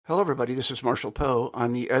Hello, everybody. This is Marshall Poe.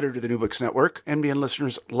 I'm the editor of the New Books Network. NBN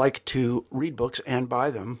listeners like to read books and buy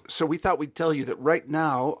them. So we thought we'd tell you that right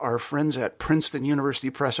now, our friends at Princeton University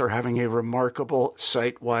Press are having a remarkable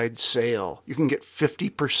site-wide sale. You can get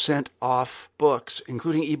 50% off books,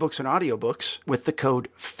 including ebooks and audiobooks, with the code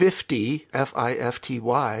 50,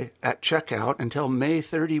 F-I-F-T-Y, at checkout until May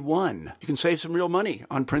 31. You can save some real money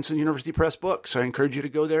on Princeton University Press books. I encourage you to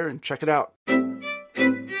go there and check it out.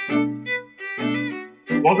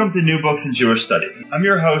 Welcome to New Books in Jewish Studies. I'm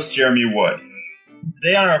your host, Jeremy Wood.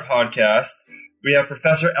 Today on our podcast, we have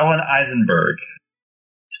Professor Ellen Eisenberg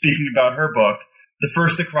speaking about her book, The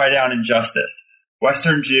First to Cry Down Injustice,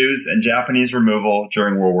 Western Jews and Japanese Removal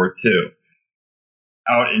During World War II,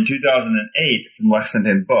 out in 2008 from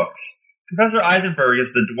Lexington Books. Professor Eisenberg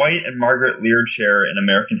is the Dwight and Margaret Lear Chair in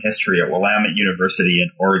American History at Willamette University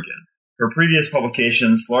in Oregon. Her previous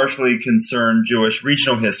publications largely concern Jewish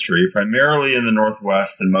regional history, primarily in the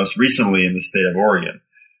Northwest and most recently in the state of Oregon.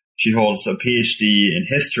 She holds a PhD in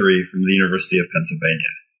history from the University of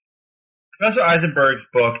Pennsylvania. Professor Eisenberg's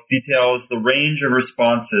book details the range of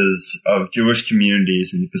responses of Jewish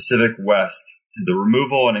communities in the Pacific West to the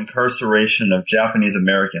removal and incarceration of Japanese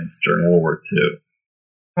Americans during World War II.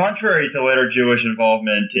 Contrary to later Jewish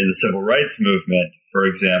involvement in the civil rights movement, for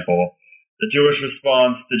example, the Jewish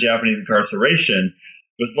response to Japanese incarceration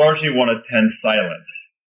was largely one of tense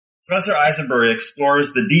silence. Professor Eisenberg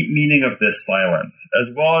explores the deep meaning of this silence, as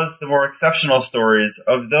well as the more exceptional stories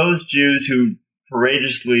of those Jews who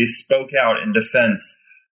courageously spoke out in defense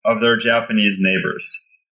of their Japanese neighbors,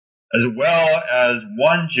 as well as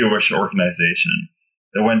one Jewish organization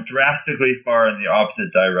that went drastically far in the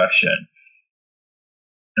opposite direction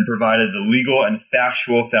and provided the legal and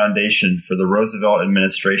factual foundation for the Roosevelt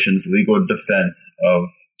administration's legal defense of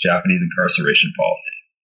Japanese incarceration policy.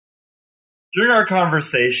 During our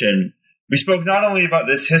conversation, we spoke not only about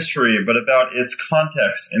this history, but about its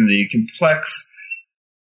context in the complex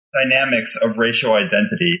dynamics of racial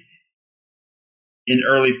identity in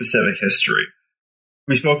early Pacific history.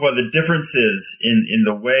 We spoke about the differences in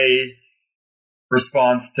the way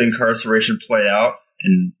response to incarceration play out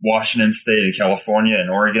in Washington State and California and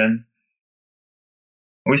Oregon.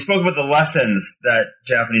 We spoke about the lessons that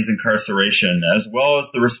Japanese incarceration, as well as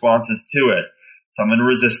the responses to it, some in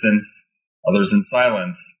resistance, others in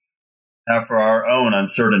silence, have for our own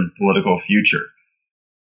uncertain political future.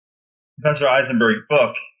 Professor Eisenberg's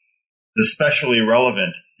book is especially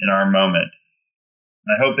relevant in our moment.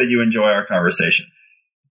 And I hope that you enjoy our conversation.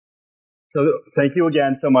 So thank you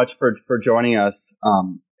again so much for joining us.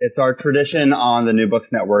 It's our tradition on the New Books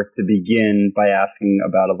Network to begin by asking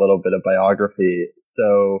about a little bit of biography.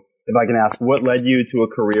 So if I can ask, what led you to a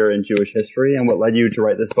career in Jewish history and what led you to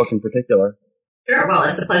write this book in particular? Sure. Well,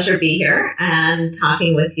 it's a pleasure to be here and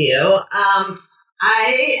talking with you.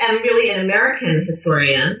 I am really an American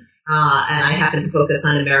historian, and I happen to focus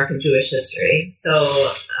on American Jewish history.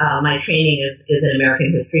 So my training is in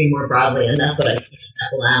American history more broadly, and that's what I teach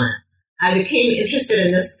at Willamette. I became interested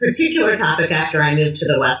in this particular topic after I moved to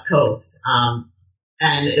the West Coast,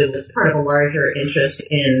 and it was part of a larger interest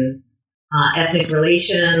in ethnic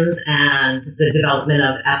relations and the development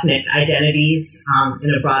of ethnic identities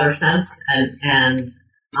in a broader sense. And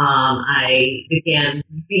I began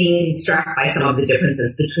being struck by some of the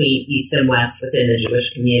differences between East and West within the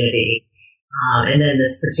Jewish community. And then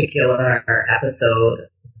this particular episode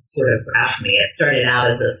sort of grabbed me. It started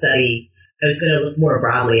out as a study. I was going to look more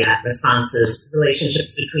broadly at responses,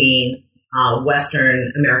 relationships between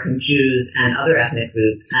Western American Jews and other ethnic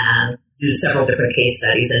groups, and do several different case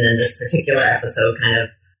studies. And then this particular episode kind of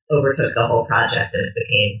overtook the whole project, and it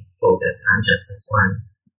became focused on just this one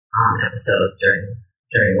episode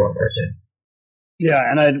during World War II. Yeah,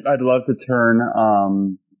 and I'd love to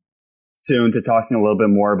turn soon to talking a little bit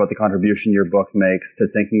more about the contribution your book makes to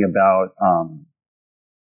thinking about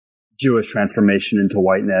Jewish transformation into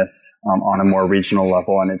whiteness on a more regional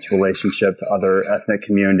level and its relationship to other ethnic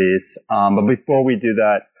communities. But before we do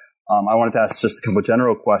that, I wanted to ask just a couple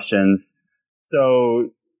general questions. So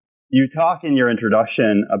you talk in your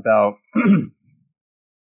introduction about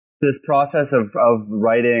this process of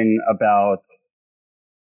writing about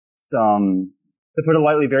some, to put it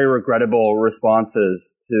lightly, very regrettable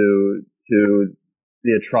responses to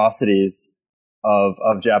the atrocities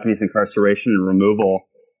of Japanese incarceration and removal.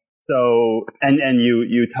 So, and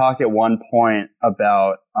you talk at one point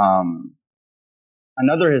about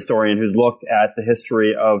another historian who's looked at the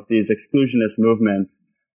history of these exclusionist movements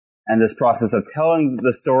and this process of telling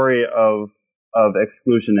the story of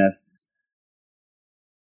exclusionists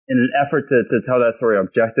in an effort to tell that story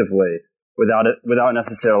objectively without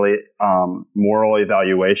necessarily moral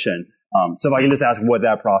evaluation. So if I can just ask what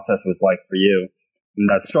that process was like for you and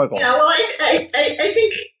that struggle. Yeah, well, I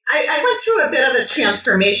think I went through a bit of a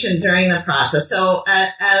transformation during the process. So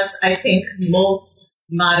as I think most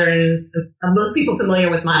people familiar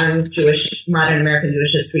with modern American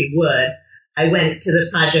Jewish history would, I went to the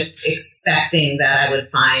project expecting that I would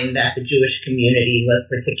find that the Jewish community was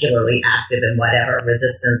particularly active in whatever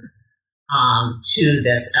resistance to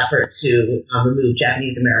this effort to remove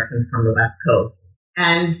Japanese Americans from the West Coast.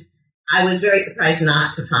 And I was very surprised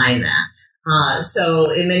not to find that.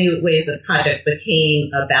 So in many ways, the project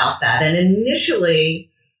became about that. And initially,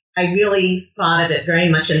 I really thought of it very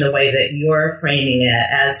much in the way that you're framing it,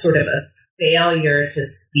 as sort of a failure to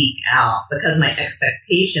speak out, because my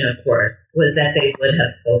expectation, of course, was that they would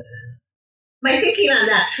have spoken. My thinking on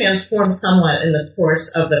that transformed somewhat in the course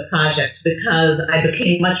of the project, because I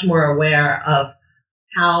became much more aware of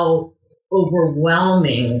how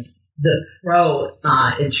overwhelming the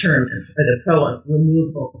pro-internment or the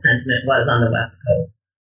pro-removal sentiment was on the West Coast.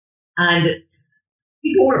 And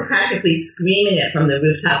people were practically screaming it from the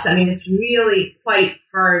rooftops. I mean, it's really quite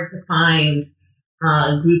hard to find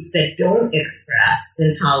groups that don't express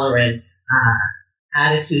intolerant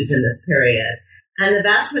attitudes in this period. And the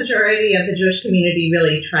vast majority of the Jewish community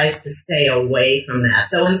really tries to stay away from that.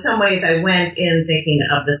 So in some ways, I went in thinking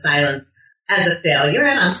of the silence as a failure,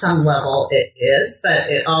 and on some level it is, but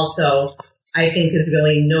it also, I think, is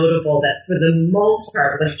really notable that for the most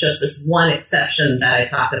part, with just this one exception that I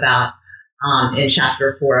talk about in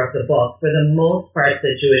chapter 4 of the book, for the most part,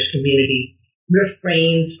 the Jewish community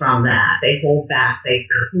refrains from that. They hold back. They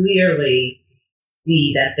clearly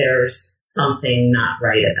see that there's something not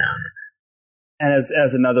right about it. And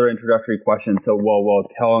as another introductory question, so while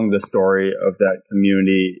telling the story of that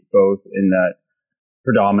community, both in that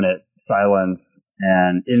predominant silence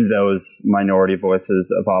and in those minority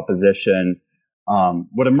voices of opposition,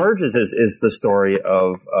 what emerges is the story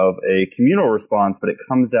of a communal response, but it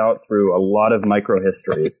comes out through a lot of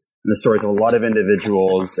microhistories and the stories of a lot of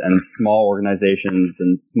individuals and small organizations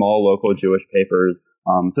and small local Jewish papers.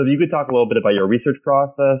 So if you could talk a little bit about your research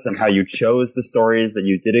process and how you chose the stories that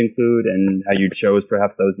you did include and how you chose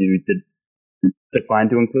perhaps those you did decline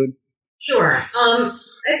to include. Sure. I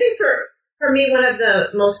think for me, one of the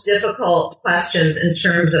most difficult questions in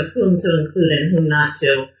terms of whom to include and whom not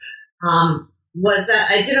to, was that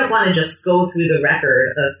I didn't want to just go through the record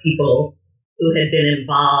of people who had been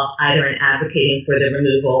involved either in advocating for the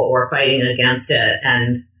removal or fighting against it,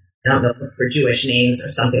 and I don't know, for Jewish names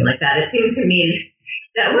or something like that. It seemed to me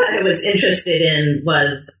that what I was interested in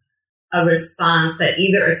was a response that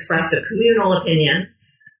either expressed a communal opinion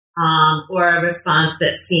or a response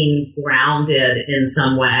that seemed grounded in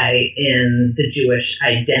some way in the Jewish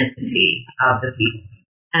identity of the people.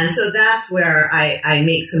 And so that's where I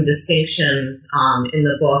make some distinctions in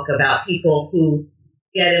the book about people who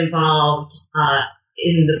get involved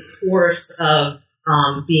in the course of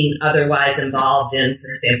being otherwise involved in, for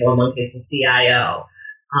example, in one case, a CIO,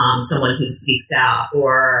 someone who speaks out,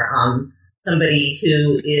 or somebody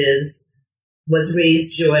who was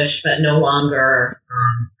raised Jewish but no longer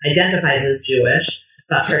identifies as Jewish,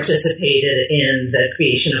 but participated in the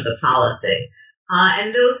creation of the policy.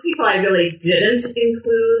 And those people I really didn't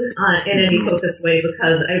include in any focused way,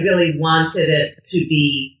 because I really wanted it to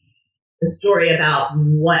be a story about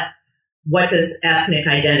what does ethnic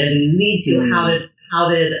identity lead to? How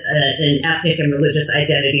did an ethnic and religious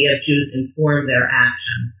identity of Jews inform their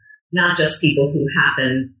action? Not just people who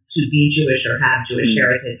happen to be Jewish or have Jewish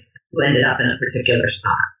heritage who ended up in a particular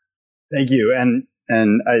spot. Thank you.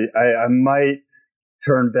 And I might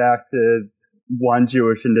turn back to one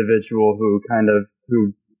Jewish individual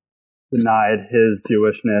who denied his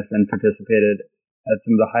Jewishness and participated at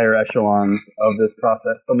some of the higher echelons of this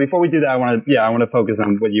process. But before we do that, I want to focus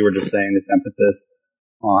on what you were just saying, this emphasis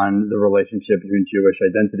on the relationship between Jewish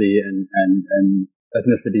identity and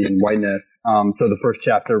ethnicity and whiteness. So the first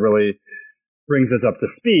chapter really brings us up to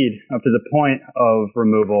speed, up to the point of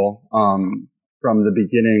removal, from the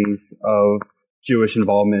beginnings of Jewish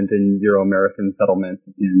involvement in Euro-American settlement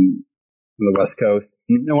on the West Coast.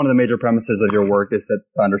 And one of the major premises of your work is that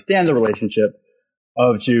to understand the relationship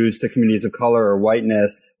of Jews to communities of color or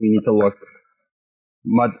whiteness, we need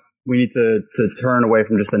to turn away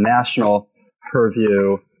from just the national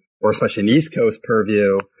purview, or especially an East Coast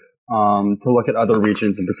purview, to look at other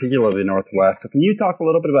regions, in particular the Northwest. So can you talk a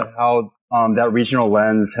little bit about how that regional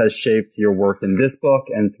lens has shaped your work in this book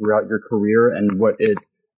and throughout your career, and what it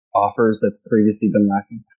offers that's previously been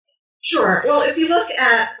lacking? Sure. Well, if you look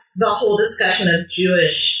at the whole discussion of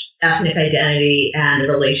Jewish ethnic identity and the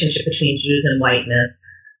relationship between Jews and whiteness,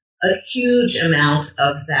 a huge amount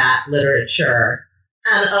of that literature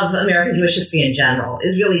and of American Jewish history in general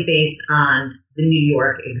is really based on the New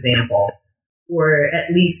York example, or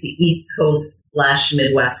at least the East Coast /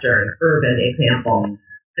 Midwestern urban example.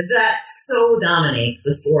 That so dominates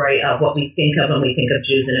the story of what we think of when we think of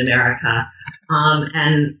Jews in America.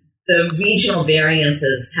 And the regional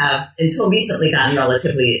variances have, until recently, gotten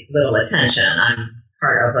relatively little attention. I'm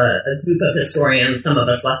part of a group of historians, some of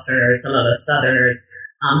us Westerners, some of us Southerners,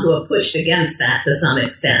 who have pushed against that to some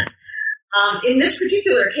extent. In this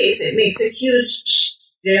particular case, it makes a huge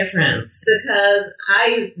difference because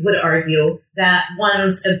I would argue that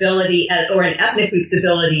one's ability, or an ethnic group's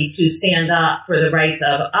ability to stand up for the rights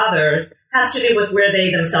of others has to do with where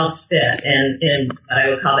they themselves fit in what I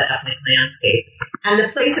would call the ethnic landscape. And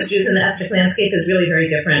the place of Jews in the ethnic landscape is really very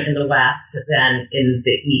different in the West than in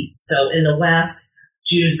the East. So in the West,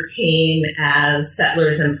 Jews came as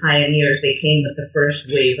settlers and pioneers. They came with the first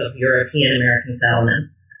wave of European American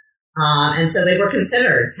settlement. And so they were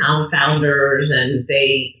considered town founders, and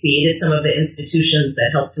they created some of the institutions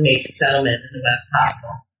that helped to make settlement in the West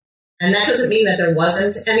possible. And that doesn't mean that there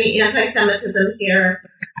wasn't any anti-Semitism here,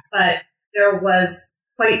 but there was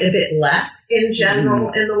quite a bit less in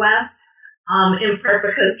general in the West, in part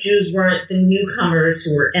because Jews weren't the newcomers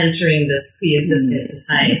who were entering this pre-existing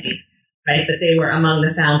society, right? But they were among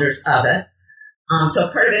the founders of it. So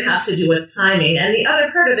part of it has to do with timing, and the other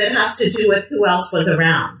part of it has to do with who else was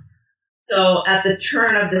around. So at the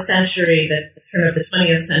turn of the century, the turn of the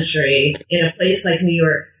 20th century, in a place like New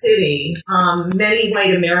York City, many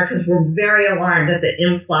white Americans were very alarmed at the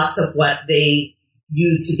influx of what they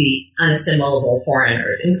viewed to be unassimilable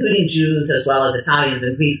foreigners, including Jews as well as Italians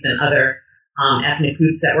and Greeks and other ethnic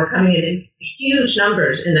groups that were coming in huge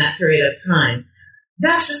numbers in that period of time.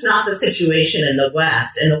 That's just not the situation in the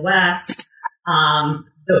West. In the West,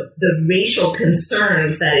 the racial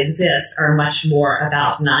concerns that exist are much more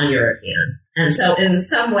about non-Europeans. And so in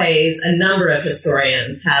some ways, a number of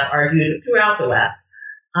historians have argued throughout the West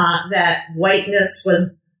that whiteness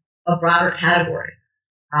was a broader category.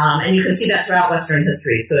 And you can see that throughout Western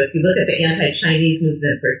history. So if you look at the anti-Chinese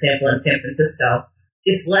movement, for example, in San Francisco,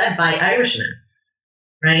 it's led by Irishmen,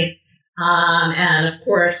 right? And of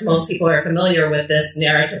course, most people are familiar with this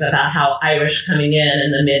narrative about how Irish coming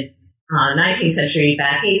in the mid 19th century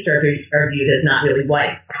back east are viewed as not really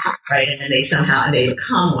white, right? And then they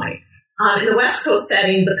become white. In the West Coast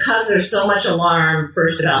setting, because there's so much alarm,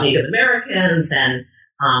 first about Native Americans and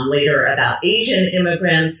later about Asian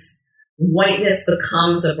immigrants, whiteness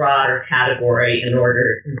becomes a broader category in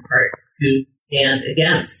order, in part, to stand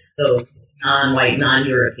against those non-white,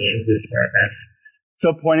 non-European groups that are present.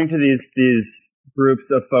 So pointing to these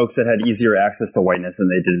groups of folks that had easier access to whiteness than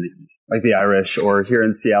they did in the East, like the Irish, or here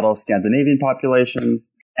in Seattle, Scandinavian populations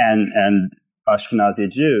and Ashkenazi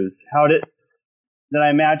Jews. Then I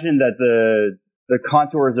imagine that the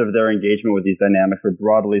contours of their engagement with these dynamics were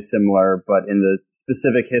broadly similar, but in the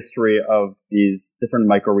specific history of these different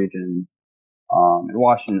microregions, in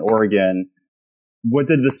Washington, Oregon, what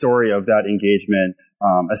did the story of that engagement,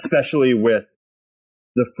 especially with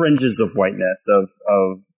the fringes of whiteness,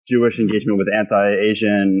 of Jewish engagement with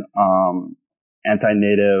anti-Asian,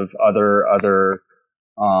 anti-Native, other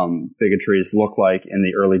bigotries look like in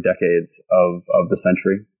the early decades of the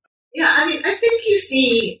century? Yeah, I mean, I think you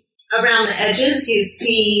see around the edges, you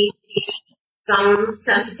see some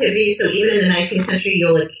sensitivity. So even in the 19th century,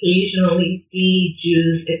 you'll occasionally see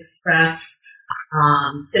Jews express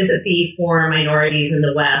sympathy for minorities in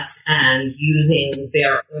the West and using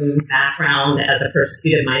their own background as a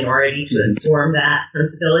persecuted minority to inform that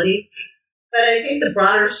sensibility. But I think the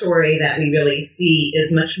broader story that we really see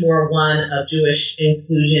is much more one of Jewish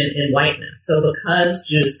inclusion in whiteness. So because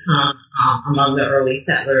Jews come among the early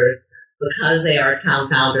settlers, because they are town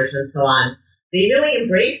founders and so on, they really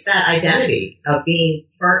embrace that identity of being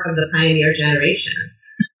part of the pioneer generation.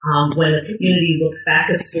 When the community looks back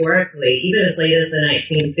historically, even as late as the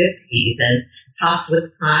 1950s, and talks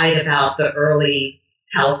with pride about the early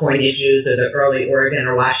California Jews or the early Oregon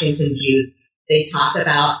or Washington Jews, they talk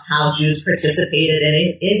about how Jews participated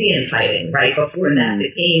in Indian fighting, right? Before that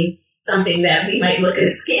became something that we might look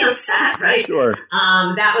askance at, right? Sure.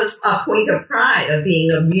 That was a point of pride of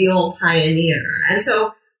being a real pioneer. And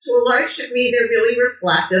so, to a large degree, they're really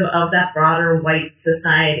reflective of that broader white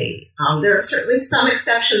society. There are certainly some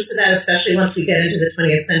exceptions to that, especially once we get into the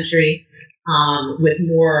 20th century, with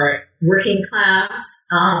more working class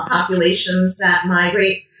populations that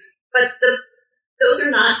migrate. But those are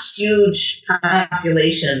not huge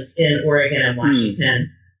populations in Oregon and Washington,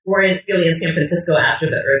 or really in San Francisco after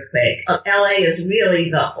the earthquake. LA is really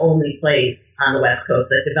the only place on the West Coast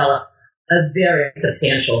that develops a very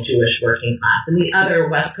substantial Jewish working class. And the other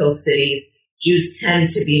West Coast cities Jews tend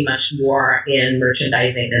to be much more in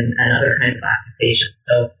merchandising and other kinds of occupations.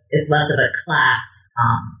 So it's less of a class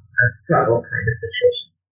struggle kind of situation.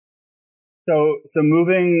 So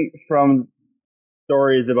moving from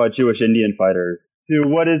stories about Jewish Indian fighters to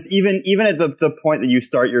what is even at the point that you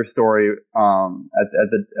start your story at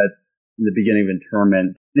the beginning of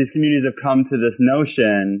internment, these communities have come to this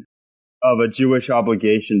notion of a Jewish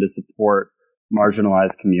obligation to support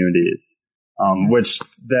marginalized communities, which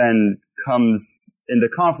then comes into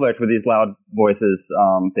conflict with these loud voices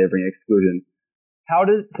favoring exclusion. How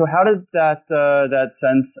did that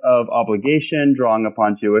sense of obligation drawing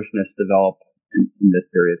upon Jewishness develop in this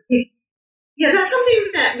period? Yeah, that's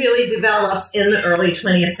something that really develops in the early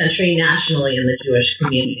 20th century nationally in the Jewish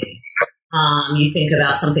community. You think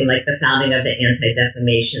about something like the founding of the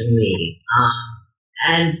Anti-Defamation League.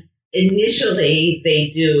 And initially,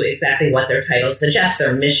 they do exactly what their title suggests.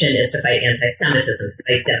 Their mission is to fight anti-Semitism, to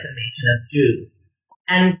fight defamation of Jews.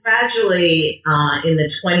 And gradually, in the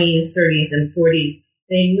 20s, 30s, and 40s,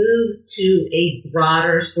 they moved to a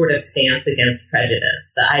broader sort of stance against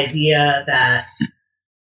prejudice. The idea that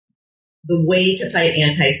the way to fight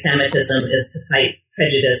anti-Semitism is to fight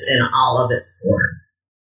prejudice in all of its forms.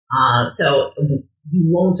 So you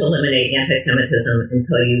won't eliminate anti-Semitism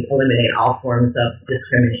until you eliminate all forms of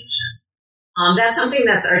discrimination. That's something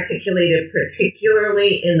that's articulated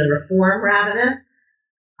particularly in the Reform Rabbinate,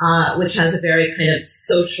 which has a very kind of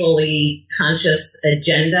socially conscious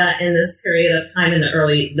agenda in this period of time in the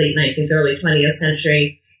late 19th, early 20th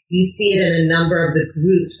century. You see it in a number of the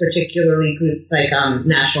groups, particularly groups like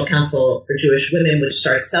National Council for Jewish Women, which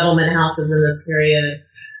starts settlement houses in this period.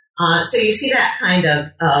 So you see that kind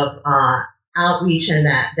of outreach and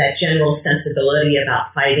that general sensibility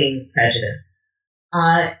about fighting prejudice.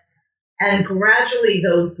 And gradually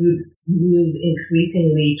those groups moved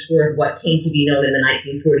increasingly toward what came to be known in the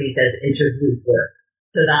 1940s as intergroup work.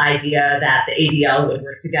 So the idea that the ADL would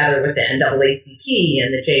work together with the NAACP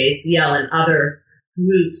and the JACL and other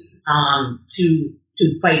groups to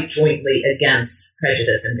fight jointly against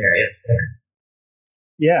prejudice in various forms.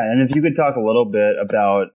 Yeah, and if you could talk a little bit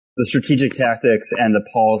about the strategic tactics and the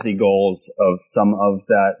policy goals of some of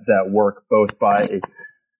that work, both by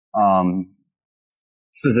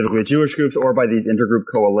specifically Jewish groups or by these intergroup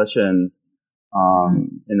coalitions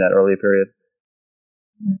in that early period.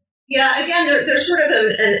 Yeah, again, there's sort of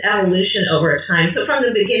an evolution over time. So from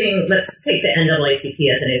the beginning, let's take the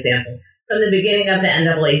NAACP as an example. From the beginning of the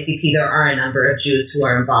NAACP, there are a number of Jews who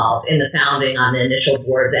are involved. In the founding, on the initial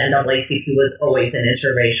board, the NAACP was always an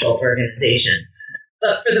interracial organization.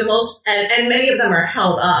 But for the most, and many of them are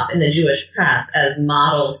held up in the Jewish press as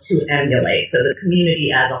models to emulate. So the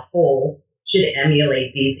community as a whole should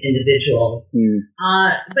emulate these individuals.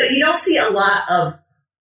 But you don't see a lot of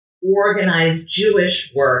organized Jewish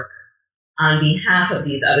work on behalf of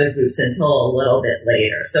these other groups until a little bit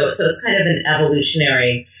later. So it's kind of an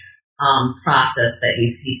evolutionary process that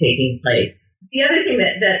you see taking place. The other thing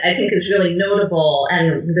that I think is really notable,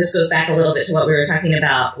 and this goes back a little bit to what we were talking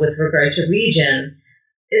about with regard to region,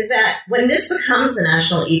 is that when this becomes the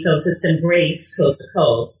national ethos, it's embraced coast to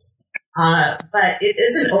coast. But it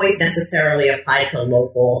isn't always necessarily applied to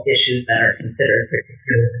local issues that are considered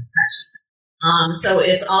particularly precious. So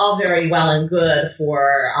it's all very well and good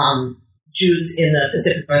for Jews in the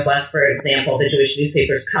Pacific Northwest, for example. The Jewish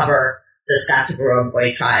newspapers cover the Scottsboro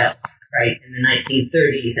Boy trial, right, in the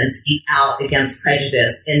 1930s and speak out against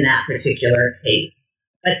prejudice in that particular case.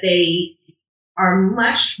 But they are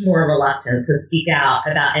much more reluctant to speak out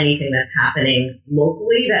about anything that's happening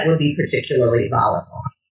locally that would be particularly volatile.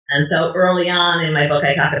 And so early on in my book,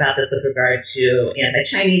 I talk about this with regard to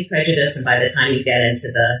anti-Chinese prejudice, and by the time you get into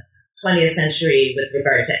the 20th century with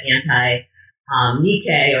regard to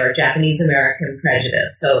anti-Nikkei or Japanese American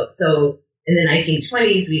prejudice. So in the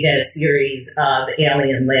 1920s, we get a series of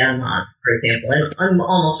alien land laws, for example, in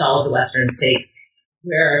almost all of the Western states,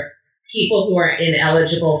 where people who are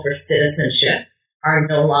ineligible for citizenship are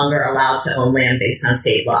no longer allowed to own land based on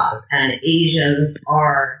state laws, and Asians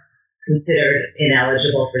are considered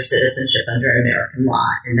ineligible for citizenship under American law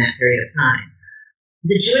in that period of time.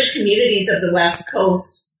 The Jewish communities of the West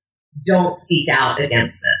Coast don't speak out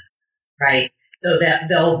against this, right? So that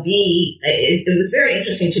there'll be, it was very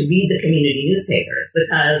interesting to read the community newspapers,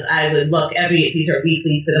 because I would look these are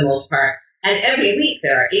weeklies for the most part, and every week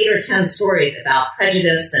there are 8 or 10 stories about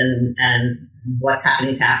prejudice and what's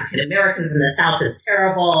happening to African Americans in the South is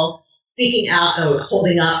terrible. Speaking out,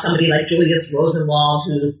 holding up somebody like Julius Rosenwald,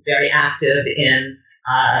 who's very active in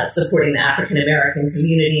supporting the African American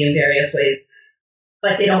community in various ways.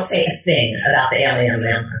 But they don't say a thing about the alien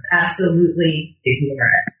landlords. Absolutely ignore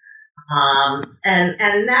it.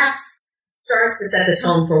 And that's starts to set the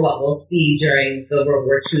tone for what we'll see during the World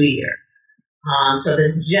War II year. So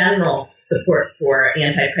there's general support for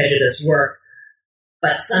anti-prejudice work,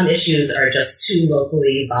 but some issues are just too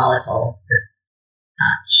locally volatile to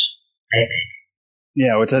touch, I think.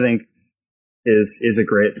 Yeah, which I think is a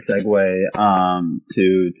great segue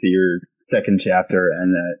to your second chapter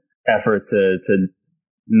and that effort to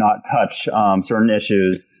not touch certain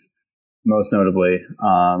issues, most notably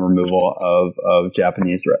removal of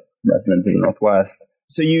Japanese residents in the Northwest.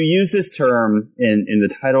 So you use this term in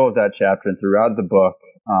the title of that chapter and throughout the book,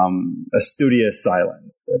 a studious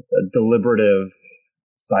silence, a deliberative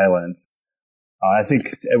silence. I think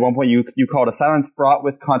at one point you called a silence fraught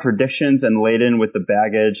with contradictions and laden with the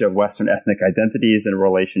baggage of Western ethnic identities and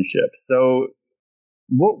relationships. So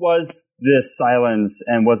what was this silence,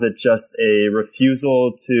 and was it just a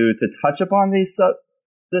refusal to touch upon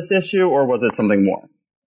this issue, or was it something more?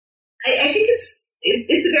 I think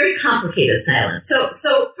it's a very complicated silence.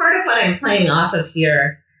 So part of what I'm playing off of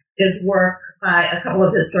here is work by a couple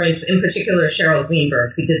of historians, in particular Cheryl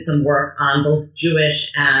Greenberg, who did some work on both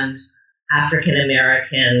Jewish and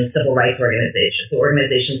African-American civil rights organizations, so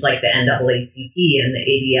organizations like the NAACP and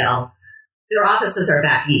the ADL. Their offices are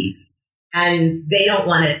back east, and they don't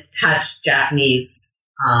want to touch Japanese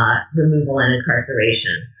removal and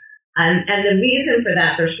incarceration. And the reason for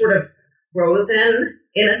that, they're sort of frozen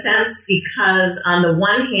in a sense, because on the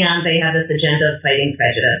one hand, they have this agenda of fighting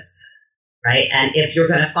prejudice, right? And if you're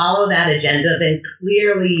going to follow that agenda, then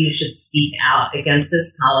clearly you should speak out against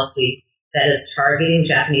this policy that is targeting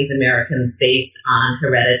Japanese Americans based on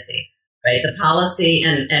heredity, right? The policy,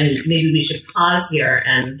 and maybe we should pause here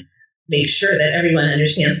and make sure that everyone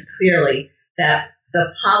understands clearly that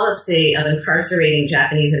the policy of incarcerating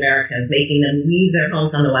Japanese Americans, making them leave their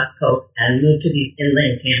homes on the West Coast and move to these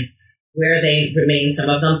inland camps, where they remain, some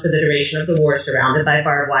of them for the duration of the war, surrounded by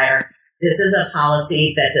barbed wire. This is a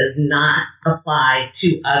policy that does not apply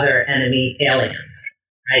to other enemy aliens,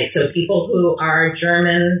 right? So people who are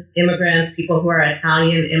German immigrants, people who are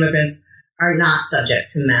Italian immigrants are not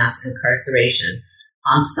subject to mass incarceration.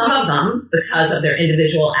 Some of them, because of their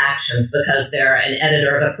individual actions, because they're an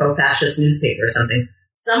editor of a pro-fascist newspaper or something,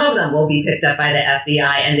 some of them will be picked up by the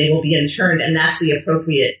FBI and they will be interned, and that's the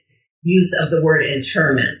appropriate use of the word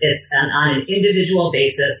internment. It's on an individual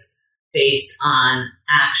basis based on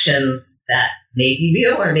actions that may be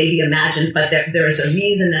real or may be imagined, but there's a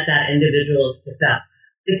reason that individual is picked up.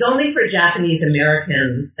 It's only for Japanese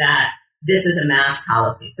Americans that this is a mass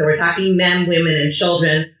policy. So we're talking men, women, and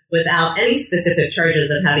children without any specific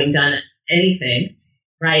charges of having done anything,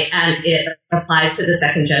 right? And it applies to the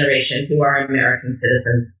second generation who are American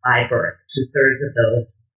citizens by birth, 2/3 of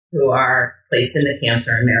those who are placed in the camps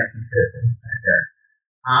are American citizens by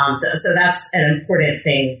birth. So that's an important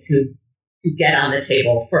thing to get on the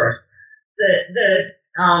table first. The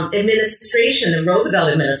administration, the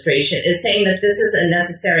Roosevelt administration, is saying that this is a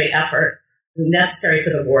necessary effort, necessary for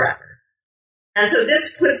the war effort. And so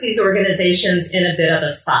this puts these organizations in a bit of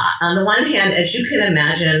a spot. On the one hand, as you can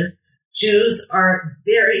imagine, Jews are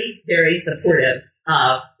very, very supportive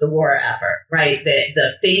of the war effort, right?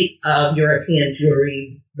 The fate of European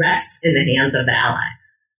Jewry rests in the hands of the Allies.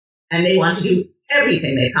 And they want to do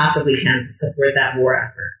everything they possibly can to support that war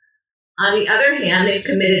effort. On the other hand, they've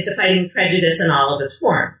committed to fighting prejudice in all of its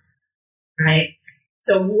forms, right?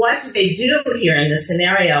 So what do they do here in this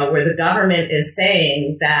scenario where the government is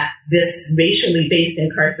saying that this racially based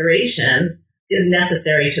incarceration is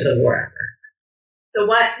necessary to the war effort? So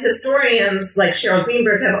what historians like Cheryl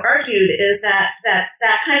Greenberg have argued is that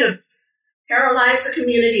kind of paralyzed the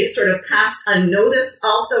community. It sort of passed unnoticed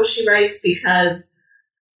also, she writes, because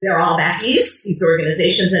they're all back east. These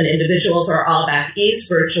organizations and individuals are all back east.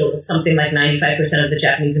 Virtually something like 95% of the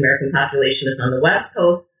Japanese American population is on the West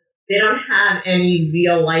Coast. They don't have any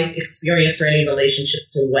real life experience or any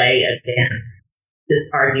relationships to weigh against this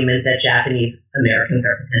argument that Japanese Americans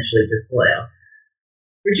are potentially disloyal.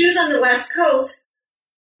 For Jews on the West Coast,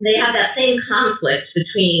 they have that same conflict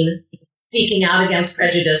between speaking out against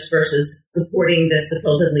prejudice versus supporting this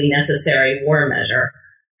supposedly necessary war measure.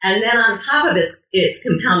 And then on top of it, it's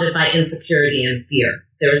compounded by insecurity and fear.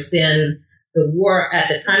 There's been the war, at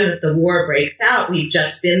the time that the war breaks out, we've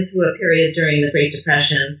just been through a period during the Great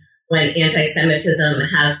Depression when anti-Semitism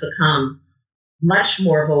has become much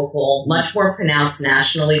more vocal, much more pronounced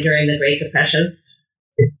nationally during the Great Depression.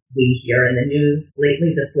 We hear in the news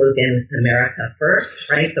lately the slogan, America First,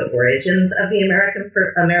 right? The origins of the America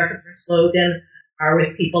First slogan are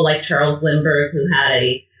with people like Charles Lindbergh, who had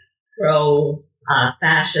a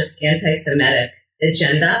pro-fascist, anti-Semitic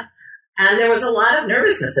agenda. And there was a lot of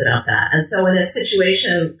nervousness about that. And so in a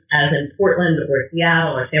situation as in Portland or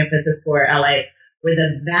Seattle or San Francisco or LA, where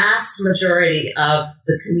the vast majority of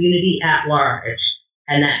the community at large,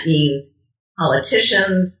 and that means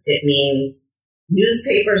politicians, it means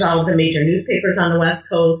newspapers, all of the major newspapers on the West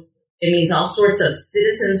Coast, it means all sorts of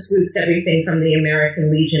citizens groups, everything from the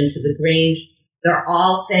American Legion to the Grange, they're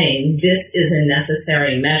all saying this is a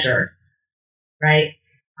necessary measure, right?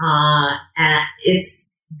 And it's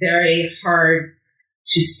very hard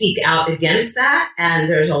to speak out against that, and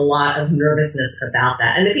there's a lot of nervousness about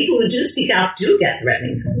that. And the people who do speak out do get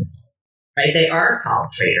threatening phone calls, right? They are called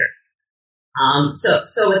traitors.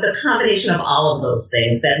 So it's a combination of all of those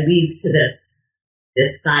things that leads to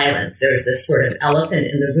this silence. There's this sort of elephant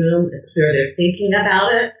in the room. It's clear they're thinking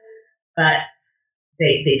about it, but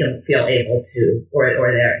they don't feel able to, or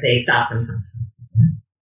they stop themselves.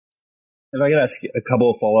 If I could ask a couple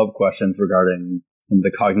of follow-up questions regarding some of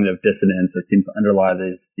the cognitive dissonance that seems to underlie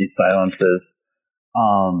these silences.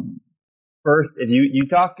 First, if you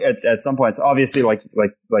talk at some points, obviously, like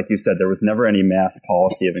you said, there was never any mass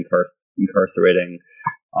policy of incarcerating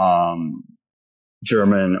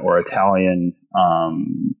German or Italian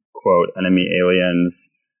quote enemy aliens,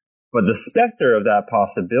 but the specter of that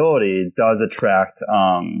possibility does attract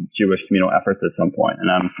Jewish communal efforts at some point,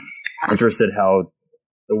 and I'm interested how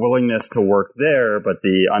the willingness to work there, but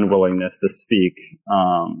the unwillingness to speak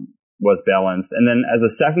was balanced. And then as a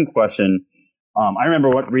second question, I remember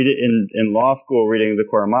in law school reading the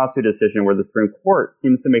Korematsu decision where the Supreme Court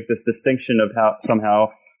seems to make this distinction of how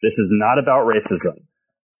somehow this is not about racism.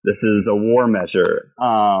 This is a war measure.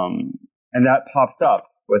 And that pops up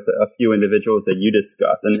with a few individuals that you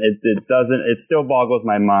discuss. And it still boggles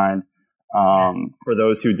my mind. For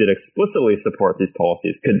those who did explicitly support these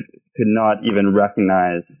policies, could not even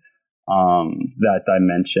recognize that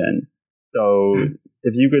dimension. So,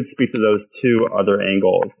 if you could speak to those two other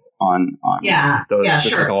angles on the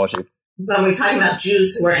sure. psychology. When we're talking about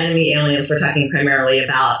Jews who are enemy aliens, we're talking primarily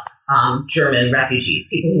about German refugees,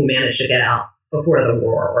 people who managed to get out before the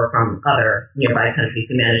war, or from other nearby countries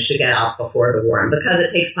who managed to get out before the war. And because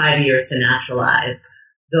it takes 5 years to naturalize,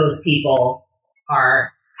 those people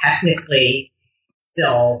are technically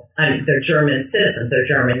still, they're German citizens, they're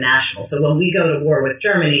German nationals. So when we go to war with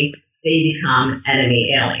Germany, they become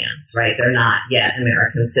enemy aliens, right? They're not yet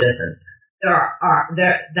American citizens.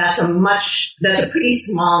 That's a pretty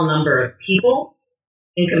small number of people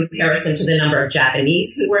in comparison to the number of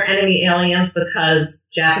Japanese who were enemy aliens, because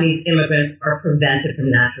Japanese immigrants are prevented from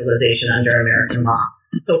naturalization under American law.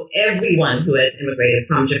 So everyone who had immigrated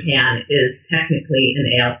from Japan is technically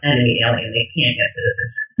an enemy alien. They can't get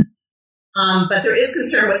citizenship. But there is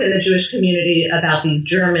concern within the Jewish community about these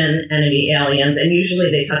German enemy aliens, and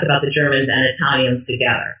usually they talk about the Germans and Italians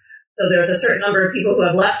together. So there's a certain number of people who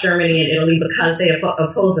have left Germany and Italy because they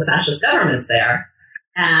oppose the fascist governments there.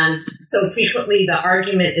 And so frequently the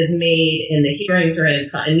argument is made in the hearings or in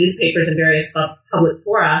newspapers and various public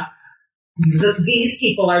fora. These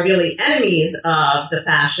people are really enemies of the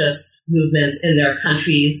fascist movements in their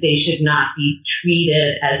countries. They should not be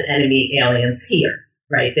treated as enemy aliens here,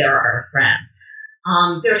 right? They're our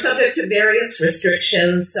friends. They're subject to various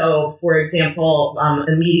restrictions. So, for example,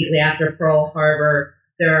 immediately after Pearl Harbor,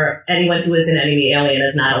 anyone who is an enemy alien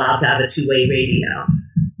is not allowed to have a two-way radio,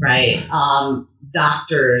 right?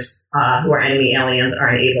 Doctors who are enemy aliens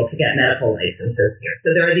aren't able to get medical licenses here.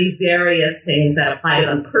 So there are these various things that apply to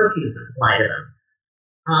them. Curfews apply to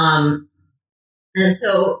them. And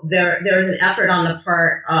so there's an effort on the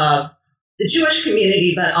part of the Jewish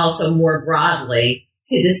community, but also more broadly,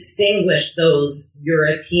 to distinguish those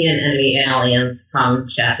European enemy aliens from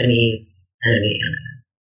Japanese enemy aliens,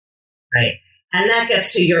 right? And that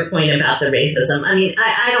gets to your point about the racism. I mean,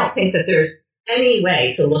 I don't think that there's any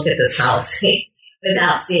way to look at this policy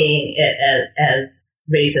without seeing it as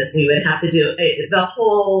racist. You would have to do the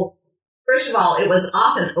whole, first of all, it was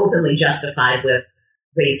often openly justified with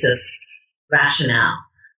racist rationale.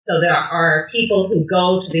 So there are people who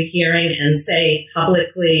go to the hearing and say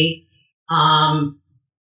publicly,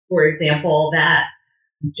 for example, that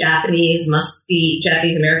Japanese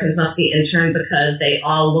Americans must be interned because they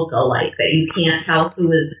all look alike, that you can't tell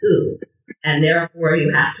who is who, and therefore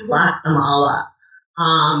you have to lock them all up.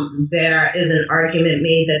 There is an argument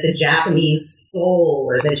made that the Japanese soul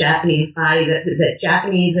or the Japanese body, that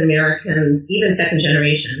Japanese Americans, even second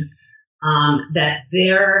generation, that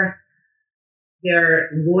their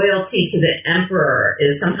loyalty to the emperor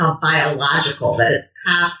is somehow biological, that it's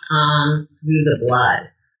passed on through the blood,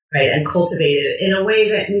 right, and cultivated in a way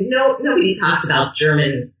that nobody talks about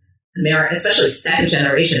German American, especially second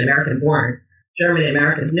generation American born German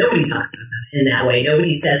Americans, nobody talks about them in that way.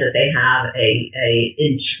 Nobody says that they have a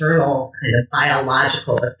internal kind of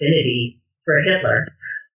biological affinity for Hitler.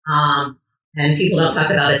 And people don't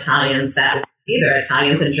talk about Italians that way either.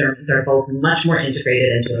 Italians and Germans are both much more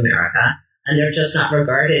integrated into America, and they're just not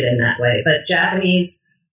regarded in that way. But Japanese,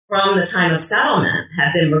 from the time of settlement,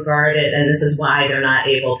 have been regarded, and this is why they're not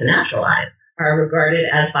able to naturalize, are regarded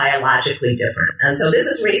as biologically different. And so this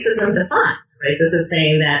is racism defined, right? This is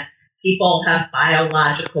saying that people have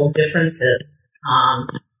biological differences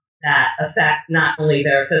that affect not only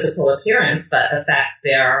their physical appearance, but affect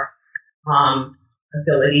their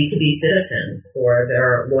ability to be citizens, or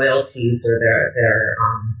their loyalties, or their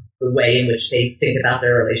the way in which they think about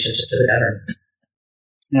their relationship to the government.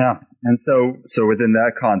 Yeah, and so within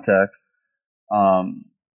that context,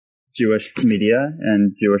 Jewish media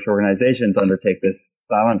and Jewish organizations undertake this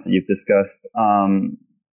silence that you've discussed. And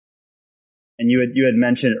you had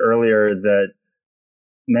mentioned earlier that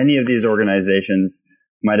many of these organizations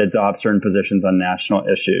might adopt certain positions on national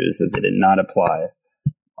issues that they did not apply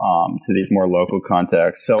to these more local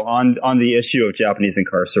contexts. So on the issue of Japanese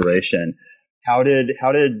incarceration, how did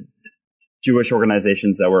Jewish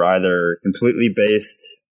organizations that were either completely based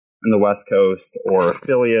in the West Coast or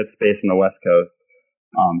affiliates based on the West Coast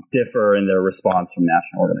differ in their response from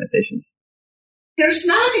national organizations? There's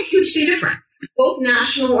not a huge difference. Both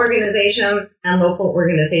national organizations and local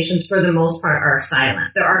organizations, for the most part, are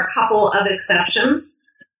silent. There are a couple of exceptions.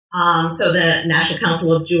 So the National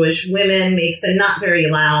Council of Jewish Women makes a not very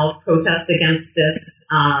loud protest against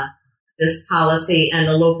this policy, and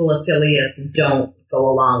the local affiliates don't go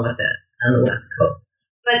along with it on the West Coast.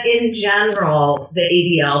 But in general, the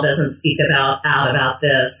ADL doesn't speak out about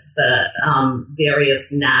this. The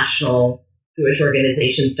various national Jewish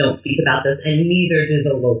organizations don't speak about this, and neither do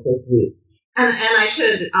the local groups. And I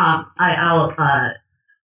should I'll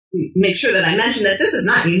make sure that I mention that this is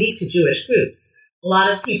not unique to Jewish groups. A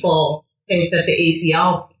lot of people think that the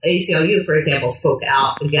ACLU, for example, spoke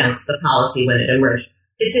out against the policy when it emerged.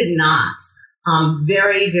 It did not.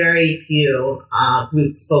 Very, very few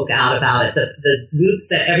groups spoke out about it. The groups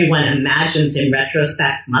that everyone imagines in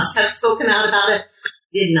retrospect must have spoken out about it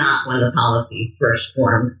did not when the policy first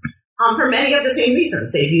formed. For many of the same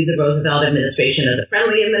reasons. They viewed the Roosevelt administration as a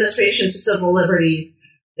friendly administration to civil liberties.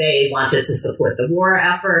 They wanted to support the war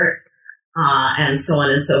effort, and so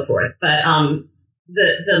on and so forth. But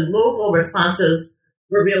the local responses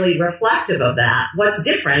were really reflective of that. What's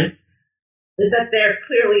different is that they're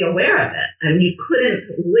clearly aware of it. I mean, you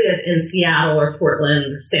couldn't live in Seattle or Portland,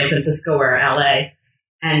 or San Francisco or LA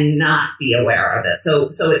and not be aware of it.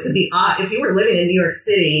 So it could be odd. If you were living in New York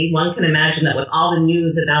City, one can imagine that with all the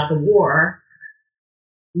news about the war,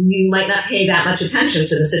 you might not pay that much attention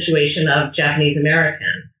to the situation of Japanese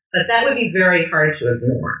Americans. But that would be very hard to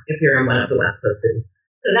ignore if you're in one of the West Coast cities.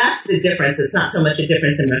 So that's the difference. It's not so much a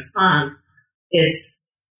difference in response. It's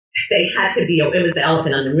they had to be, it was the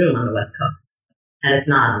elephant in the room on the West Coast, and it's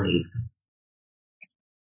not on the East Coast.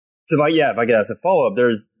 So if I could ask a follow-up,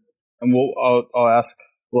 I'll ask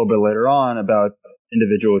a little bit later on about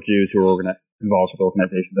individual Jews who are involved with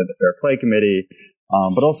organizations like the Fair Play Committee,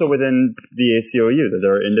 but also within the ACLU, that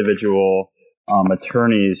there are individual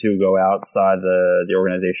attorneys who go outside the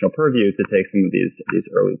organizational purview to take some of these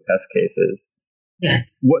early test cases.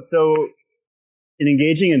 Yes. So in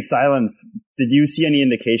engaging in silence, did you see any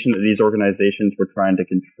indication that these organizations were trying to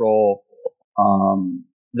control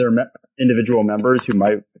their individual members who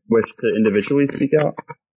might wish to individually speak out?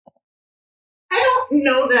 I don't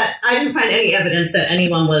know that. I didn't find any evidence that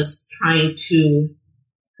anyone was trying to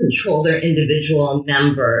control their individual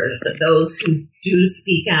members. Those who do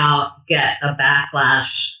speak out get a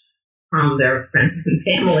backlash from their friends and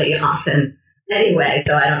family often anyway,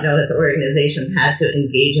 so I don't know that the organizations had to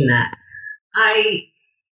engage in that. I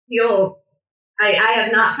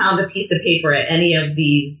have not found a piece of paper at any of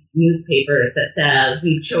these newspapers that says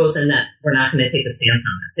we've chosen that we're not going to take a stance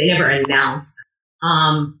on this. They never announced.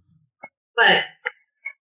 But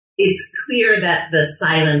it's clear that the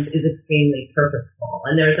silence is extremely purposeful.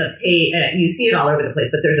 And there's a page, you see it all over the place,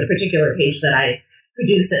 but there's a particular page that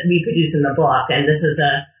we produce in the book. And this is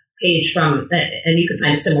a page from, and you can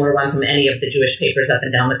find a similar one from any of the Jewish papers up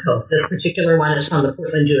and down the coast. This particular one is from the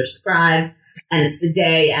Portland Jewish Scribe, and it's the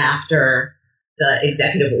day after the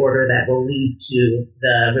executive order that will lead to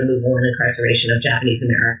the removal and incarceration of Japanese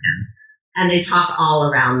Americans. And they talk all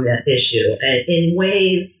around that issue in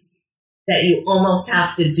ways that you almost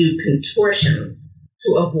have to do contortions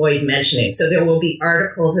to avoid mentioning. So there will be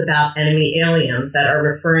articles about enemy aliens that are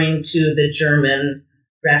referring to the German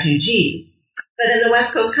refugees. But in the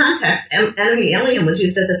West Coast context, enemy alien was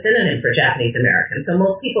used as a synonym for Japanese American. So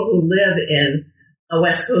most people who live in a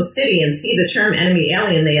West Coast city and see the term enemy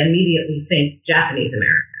alien, they immediately think Japanese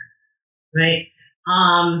American, right?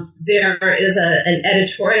 There is an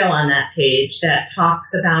editorial on that page that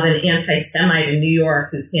talks about an anti-Semite in New York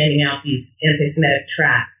who's handing out these anti-Semitic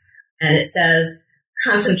tracts. And it says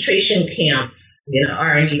concentration camps,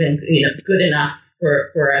 aren't even, good enough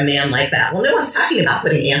for a man like that. Well, no one's talking about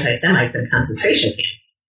putting anti-Semites in concentration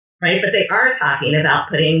camps, right? But they are talking about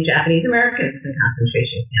putting Japanese Americans in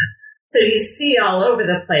concentration camps. So you see all over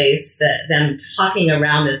the place that them talking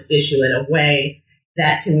around this issue in a way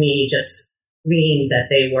that to me just screamed that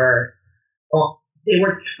they were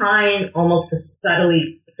trying almost to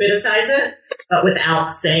subtly criticize it, but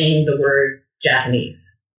without saying the word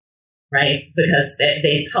Japanese, right? Because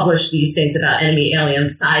they publish these things about enemy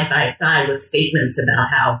aliens side by side with statements about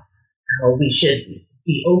how we should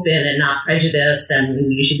be open and not prejudiced,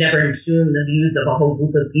 and you should never impugn the views of a whole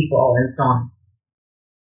group of people, and so on.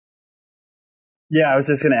 Yeah, I was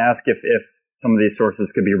just going to ask if some of these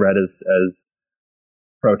sources could be read as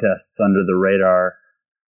protests under the radar.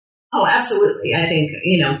 Oh, absolutely. I think,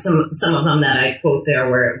 some of them that I quote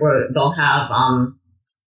there where they'll have,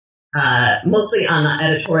 mostly on the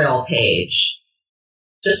editorial page,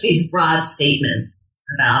 just these broad statements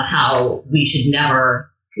about how we should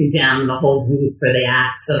never condemn the whole group for the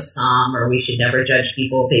acts of some, or we should never judge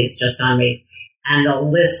people based just on race. And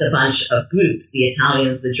they'll list a bunch of groups, the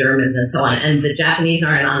Italians, the Germans, and so on. And the Japanese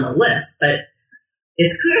aren't on the list, but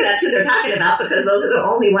it's clear that's who they're talking about because those are the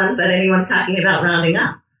only ones that anyone's talking about rounding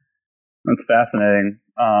up. That's fascinating,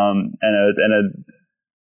 and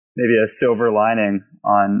maybe a silver lining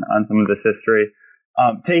on some of this history.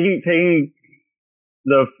 Taking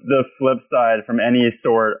the flip side from any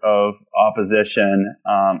sort of opposition,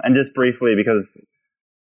 and just briefly because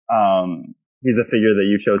he's a figure that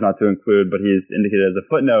you chose not to include, but he's indicated as a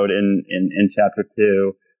footnote in chapter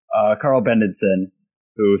 2. Carl Benditson,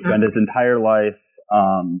 who spent his entire life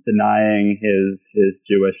denying his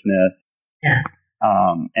Jewishness,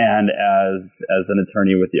 and as an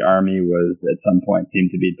attorney with the Army, was at some point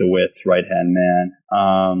seemed to be DeWitt's right hand man.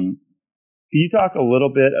 Can you talk a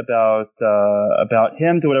little bit about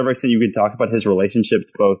him, to whatever extent you could talk about his relationship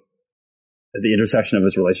to both the intersection of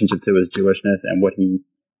his relationship to his Jewishness and what he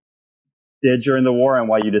did during the war, and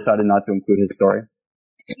why you decided not to include his story?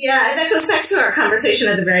 Yeah, that goes back to our conversation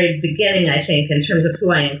at the very beginning, I think, in terms of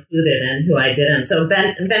who I included and who I didn't. So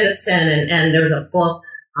Benditson, and there's a book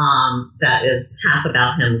that is half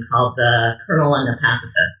about him called The Colonel and the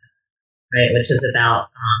Pacifist, right, which is about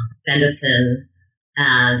Benditson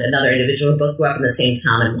and another individual who both grew up in the same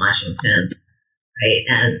town in Washington, right,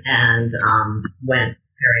 and went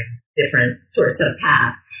very different sorts of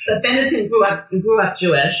paths. But Benditson grew up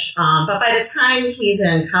Jewish, but by the time he's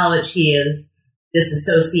in college, he is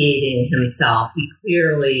disassociating himself. He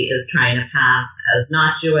clearly is trying to pass as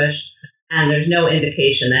not Jewish, and there's no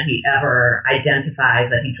indication that he ever identifies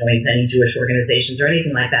that he joins any Jewish organizations or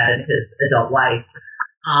anything like that in his adult life.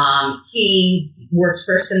 He works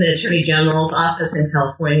first in the Attorney General's office in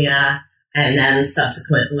California, and then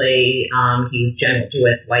subsequently he's General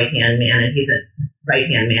DeWitt's right-hand man, and he's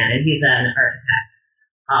an architect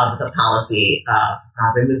of the policy of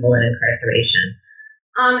removal and incarceration.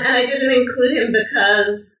 And I didn't include him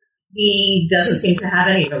because he doesn't seem to have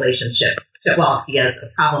any relationship. Well, he has a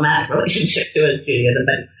problematic relationship to his Judaism,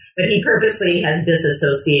 but he purposely has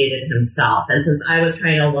disassociated himself. And since I was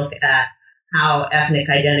trying to look at how ethnic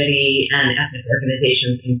identity and ethnic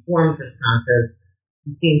organizations inform responses,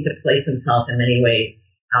 he seemed to place himself in many ways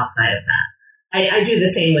outside of that. I do the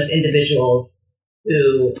same with individuals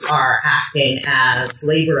who are acting as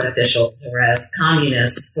labor officials or as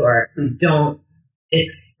communists or who don't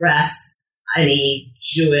express any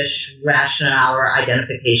Jewish rationale or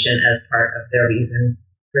identification as part of their reason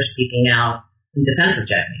for speaking out in defense of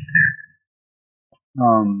Japanese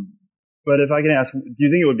Americans. But if I can ask, do you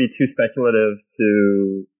think it would be too speculative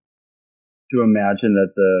to imagine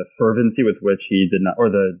that the fervency with which he did not, or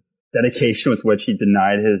the dedication with which he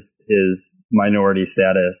denied his minority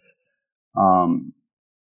status,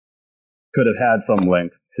 could have had some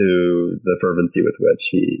link to the fervency with which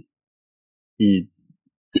he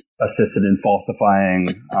assisted in falsifying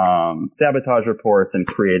sabotage reports and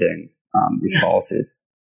creating these policies?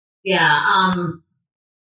 Yeah,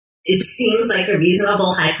 it seems like a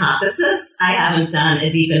reasonable hypothesis. I haven't done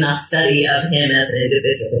a deep enough study of him as an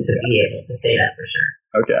individual to be able to say that for sure.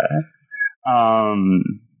 Okay.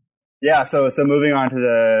 Yeah, so moving on to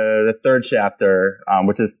the third chapter,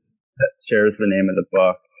 which shares the name of the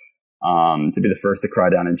book. to be the first to cry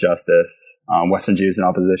down injustice, Western Jews in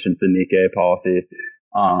opposition to Nikkei policy.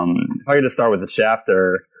 If I could just start with the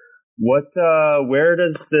chapter, where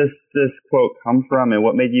does this quote come from, and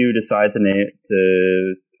what made you decide to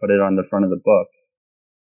put it on the front of the book?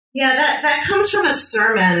 Yeah, that comes from a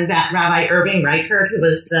sermon that Rabbi Irving Reichert, who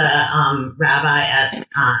was the rabbi at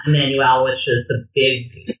Emmanuel, which is the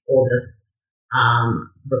big, oldest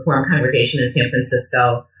Reform congregation in San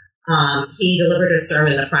Francisco. He delivered a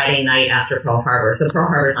sermon the Friday night after Pearl Harbor. So Pearl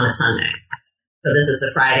Harbor is on a Sunday. So this is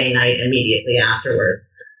the Friday night immediately afterward.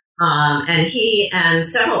 And he and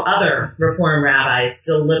several other Reform rabbis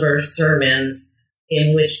deliver sermons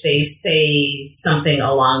in which they say something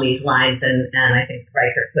along these lines, and I think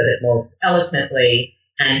Reichert put it most eloquently,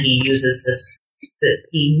 and he uses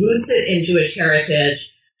he roots it in Jewish heritage,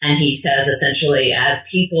 and he says essentially, as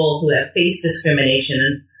people who have faced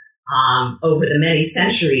discrimination over the many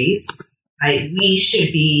centuries, we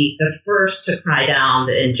should be the first to cry down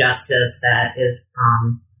the injustice that is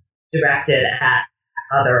directed at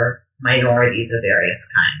other minorities of various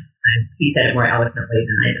kinds. And he said it more eloquently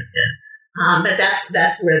than I just did. But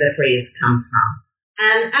that's where the phrase comes from.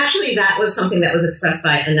 And actually that was something that was expressed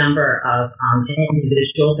by a number of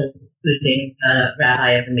individuals, including the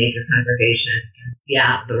rabbi of the major congregation in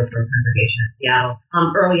Seattle, the Reform congregation in Seattle,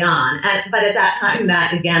 early on. But at that time,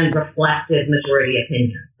 that again reflected majority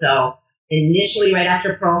opinion. So initially, right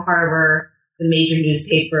after Pearl Harbor, the major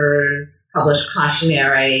newspapers published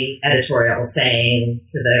cautionary editorials saying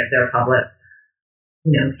to their public,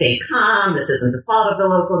 stay calm. This isn't the fault of the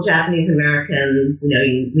local Japanese Americans.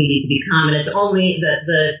 We need to be calm. And it's only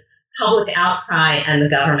the public outcry and the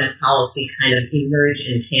government policy kind of emerge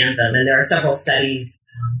in tandem. And there are several studies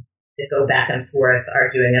that go back and forth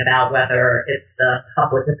arguing about whether it's the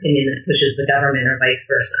public opinion that pushes the government or vice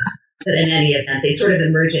versa. But in any event, they sort of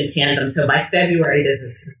emerge in tandem. So by February, there's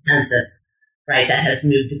this consensus, right, that has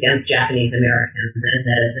moved against Japanese Americans and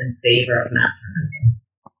that is in favor of mass removal.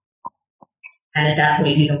 And at that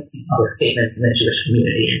point, you don't see public statements in the Jewish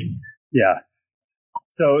community anymore. Yeah.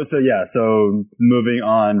 So moving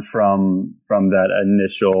on from that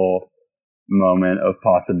initial moment of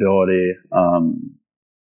possibility,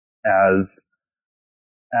 as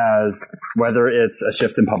whether it's a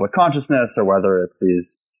shift in public consciousness or whether it's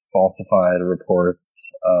these falsified reports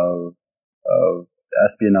of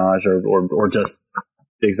espionage or just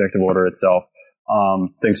the executive order itself,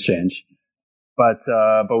 things change.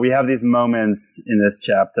 But we have these moments in this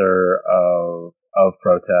chapter of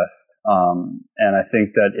protest. And I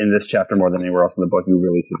think that in this chapter, more than anywhere else in the book, you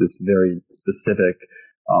really do this very specific,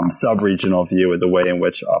 sub-regional view of the way in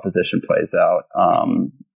which opposition plays out,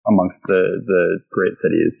 amongst the great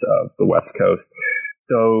cities of the West Coast.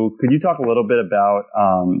 So could you talk a little bit about,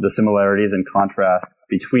 the similarities and contrasts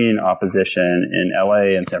between opposition in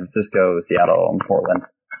LA and San Francisco, Seattle, and Portland?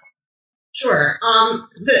 Sure.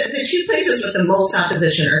 The two places with the most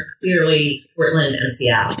opposition are clearly Portland and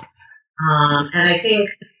Seattle. And I think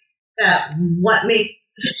that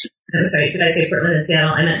I'm sorry, did I say Portland and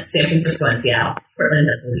Seattle? I meant San Francisco and Seattle. Portland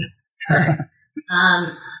at the least. Sorry.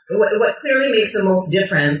 What clearly makes the most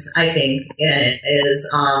difference, I think, in it is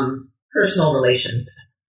personal relations.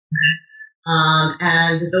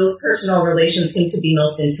 And those personal relations seem to be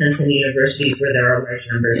most intense in universities where there are large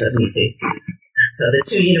numbers of Nisei students. So the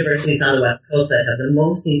two universities on the West Coast that have the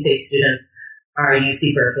most Nisei students are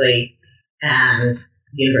UC Berkeley and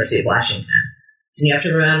University of Washington. And you have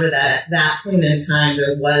to remember that at that point in time,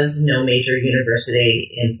 there was no major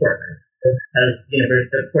university in Portland because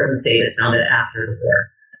the Portland State is founded after the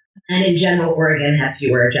war. And in general, Oregon had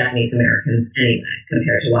fewer Japanese Americans anyway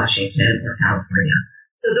compared to Washington or California.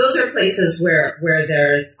 So those are places where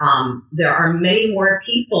there are many more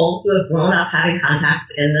people who have grown up having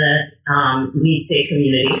contacts in the Nisei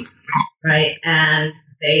community, right? And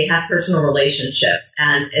they have personal relationships,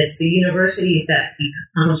 and it's the universities that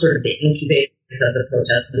become sort of the incubators of the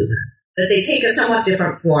protest movement. But they take a somewhat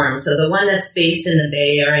different form. So the one that's based in the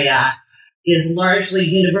Bay Area is largely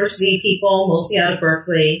university people, mostly out of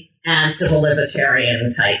Berkeley, and civil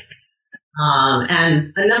libertarian types.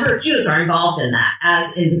 And a number of Jews are involved in that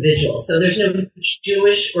as individuals. So there's no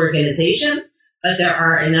Jewish organization, but there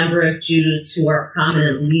are a number of Jews who are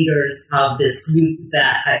prominent leaders of this group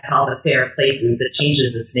that I call the Fair Play Group. It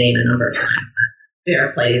changes its name a number of times.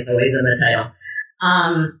 Fair Play is always in the title.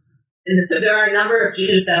 And so there are a number of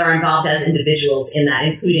Jews that are involved as individuals in that,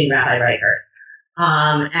 including Rabbi Reichert.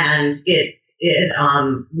 And it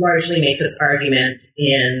largely makes its argument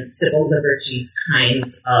in civil liberties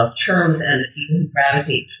kinds of terms, and the people who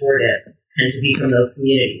gravitate toward it tend to be from those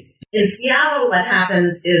communities. In Seattle, what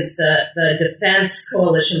happens is the defense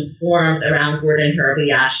coalition forms around Gordon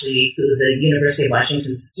Hirabayashi, who's a University of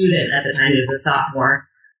Washington student at the time. He was a sophomore.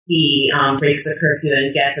 He breaks the curfew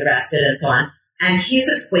and gets arrested and so on. And he's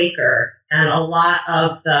a Quaker, and a lot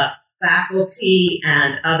of the faculty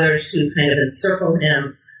and others who kind of encircle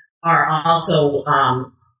him are also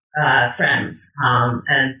friends.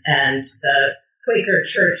 And the Quaker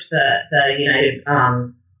Church, the United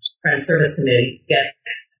Friends Service Committee, gets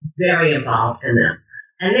very involved in this.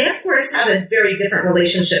 And they, of course, have a very different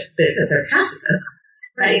relationship because they're pacifists,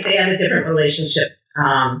 right? They have a different relationship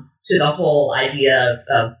to the whole idea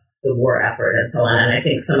of the war effort and so on. And I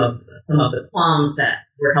think some of the qualms that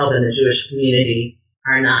were held in the Jewish community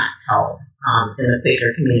are not held in the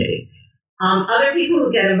Quaker community. Other people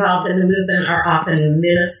who get involved in the movement are often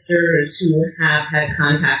ministers who have had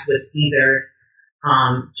contact with either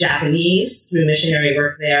Japanese through missionary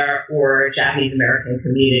work there or Japanese American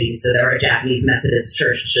communities. So there are Japanese Methodist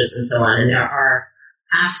churches and so on. And there are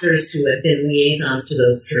pastors who have been liaisons to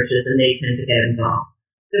those churches, and they tend to get involved.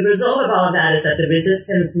 The result of all of that is that the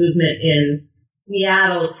resistance movement in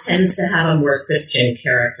Seattle tends to have a more Christian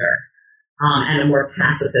character and a more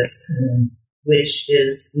pacifist tone, which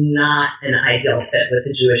is not an ideal fit with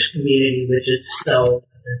the Jewish community, which is so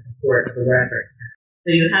in support of the war effort.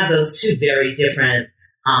 So you have those two very different,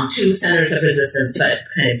 two centers of resistance, but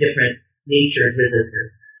kind of different natured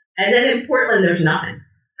resistance. And then in Portland, there's nothing.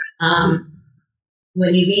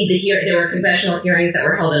 When you read there were congressional hearings that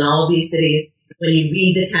were held in all of these cities. When you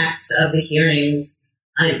read the text of the hearings,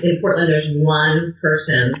 in Portland, there's one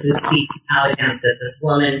person who speaks out against it, this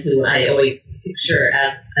woman who I always picture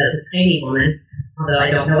as a tiny woman, although I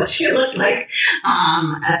don't know what she looked like,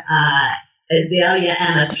 Azalea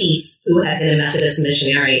Emma Pete, who had been a Methodist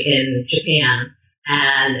missionary in Japan,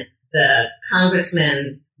 and the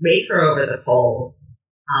congressman rake her over the coals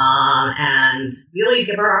and really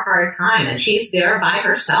give her a hard time. And she's there by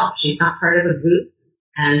herself. She's not part of a group.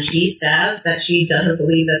 And she says that she doesn't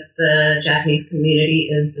believe that the Japanese community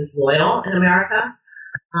is disloyal in America.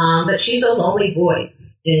 But she's a lonely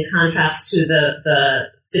voice in contrast to the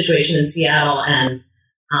situation in Seattle and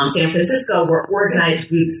San Francisco, where organized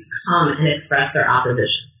groups come and express their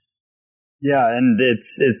opposition. Yeah, and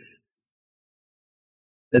it's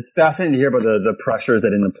fascinating to hear about the pressures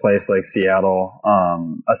that in a place like Seattle,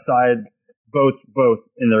 aside both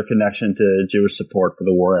in their connection to Jewish support for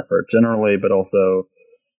the war effort generally, but also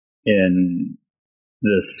in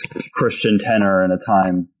this Christian tenor in a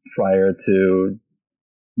time prior to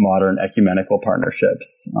modern ecumenical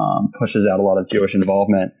partnerships, pushes out a lot of Jewish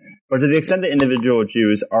involvement. But to the extent that individual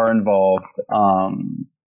Jews are involved, can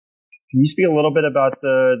you speak a little bit about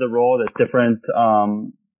the role that different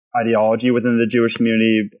ideology within the Jewish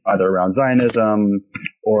community, either around Zionism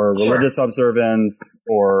or religious observance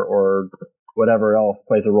or whatever else,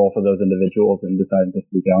 plays a role for those individuals in deciding to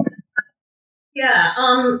speak out? Yeah,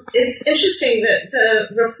 it's interesting that the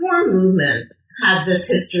Reform movement had this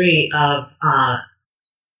history of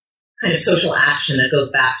kind of social action that goes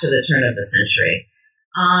back to the turn of the century.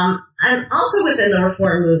 And also within the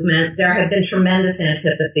Reform movement, there had been tremendous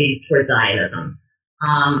antipathy towards Zionism.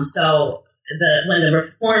 So when the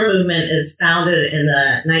Reform movement is founded in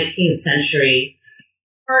the 19th century,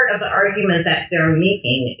 part of the argument that they're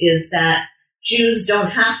making is that Jews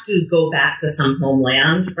don't have to go back to some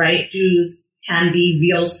homeland, right? Jews can be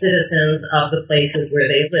real citizens of the places where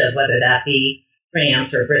they live, whether that be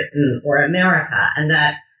France or Britain or America, and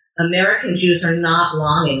that American Jews are not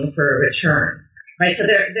longing for a return, right? So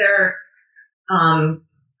they're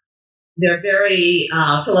very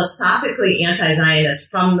philosophically anti-Zionist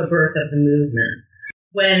from the birth of the movement.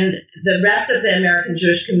 When the rest of the American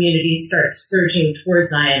Jewish community starts surging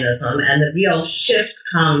towards Zionism, and the real shift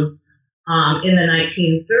comes in the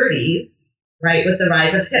 1930s, right, with the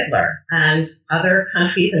rise of Hitler, and other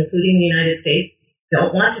countries, including the United States,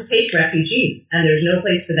 don't want to take refugees, and there's no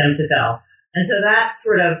place for them to go. And so that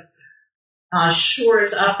sort of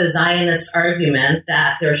shores up the Zionist argument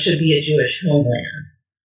that there should be a Jewish homeland.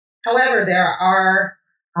 However, there are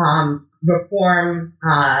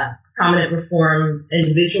prominent Reform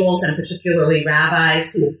individuals, and particularly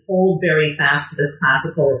rabbis, who hold very fast to this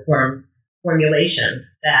classical Reform formulation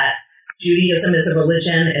that Judaism is a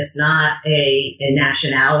religion, it's not a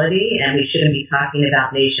nationality, and we shouldn't be talking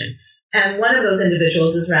about nation. And one of those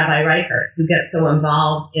individuals is Rabbi Reichert, who gets so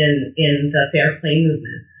involved in the Fair Play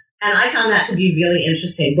movement. And I found that to be really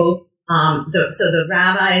interesting. Both the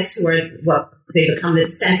rabbis who are they become the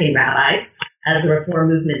dissenting rabbis as the Reform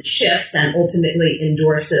movement shifts and ultimately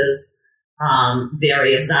endorses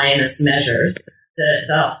various Zionist measures.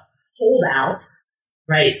 The holdouts,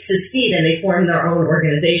 right, secede and they form their own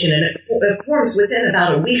organization, and it forms within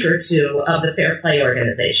about a week or two of the Fair Play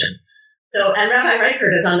organization. So, and Rabbi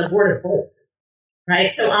Reichert is on the board of both,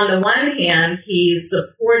 right? So on the one hand, he's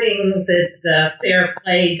supporting the Fair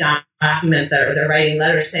Play document that they're writing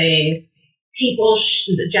letters saying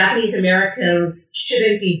the Japanese Americans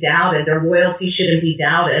shouldn't be doubted, their loyalty shouldn't be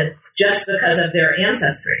doubted just because of their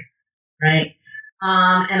ancestry, right?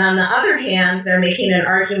 And on the other hand, they're making an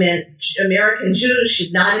argument American Jews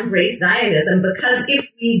should not embrace Zionism because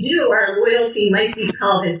if we do, our loyalty might be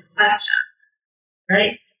called into question,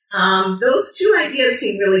 right? Those two ideas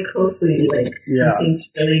seem really closely linked and seem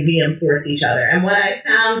to really reinforce each other. And what I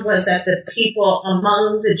found was that the people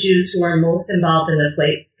among the Jews who are most involved in the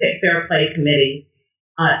Fair Play Committee,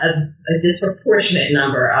 a disproportionate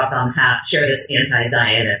number of them share this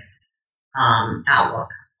anti-Zionist outlook.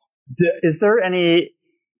 Did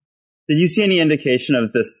you see any indication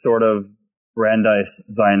of this sort of Brandeis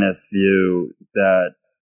Zionist view that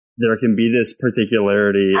there can be this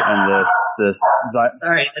particularity and this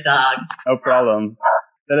sorry, the dog. No problem.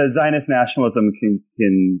 That a Zionist nationalism can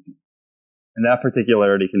and that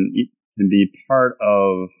particularity can be part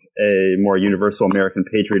of a more universal American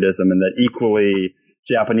patriotism, and that equally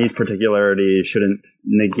Japanese particularity shouldn't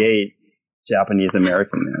negate Japanese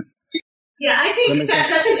Americanness. Yeah, I think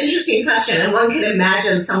that's an interesting question, and one can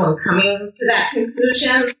imagine someone coming to that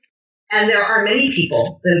conclusion. And there are many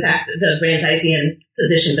people. In fact, the Brandeisian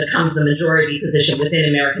position becomes the majority position within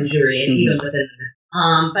American Jewry, and even within.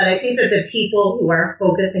 But I think that the people who are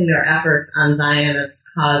focusing their efforts on Zionist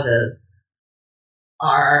causes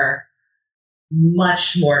are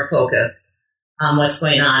much more focused on what's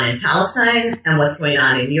going on in Palestine and what's going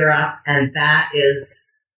on in Europe, and that is.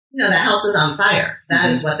 The house is on fire. That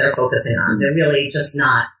is what they're focusing on. They're really just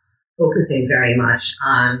not focusing very much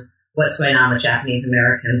on what's going on with Japanese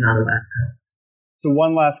Americans on the West Coast. So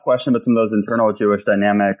one last question about some of those internal Jewish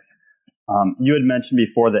dynamics. You had mentioned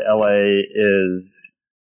before that LA is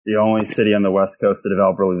the only city on the West Coast to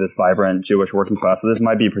develop really this vibrant Jewish working class. So this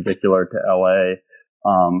might be particular to LA.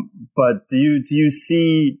 But do you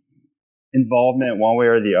see involvement one way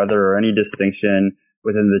or the other, or any distinction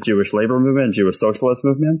within the Jewish labor movement and Jewish socialist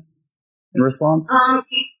movements in response?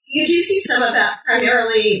 You do see some of that,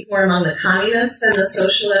 primarily more among the communists than the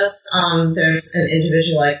socialists. There's an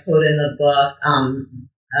individual I quote in the book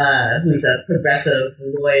who's a progressive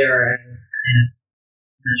lawyer, and I'm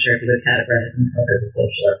not sure if he would categorize himself as a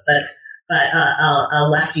socialist, but a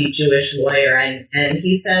lefty Jewish lawyer, and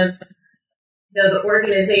he says, the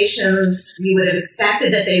organizations, you would have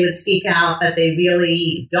expected that they would speak out, but they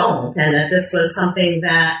really don't, and that this was something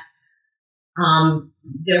that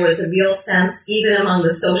there was a real sense, even among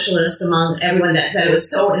the socialists, among everyone, that it was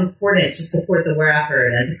so important to support the war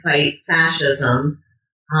effort and to fight fascism,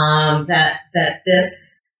 that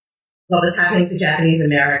this, what was happening to Japanese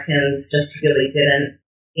Americans, just really didn't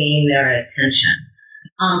gain their attention.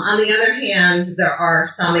 On the other hand, there are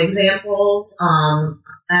some examples,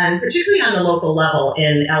 and particularly on the local level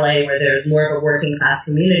in LA, where there's more of a working class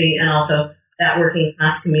community, and also that working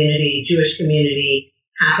class community, Jewish community,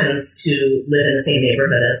 happens to live in the same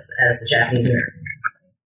neighborhood as the Japanese American.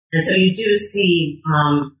 And so you do see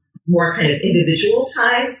more kind of individual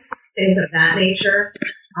ties, things of that nature.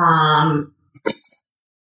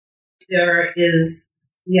 There is,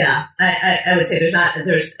 I would say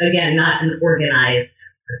there's again not an organized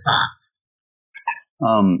response.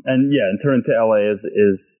 And turning to LA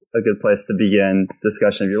is a good place to begin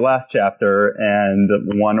discussion of your last chapter, and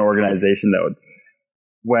one organization that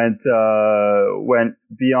went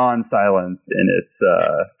beyond silence in its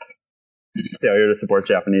failure to support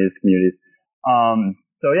Japanese communities. The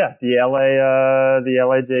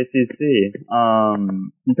LAJCC.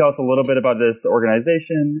 Can you tell us a little bit about this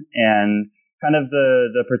organization and kind of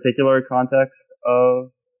the particular context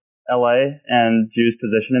of LA and Jews'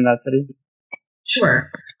 position in that city?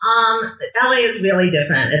 Sure. LA is really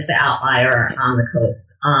different. It's the outlier on the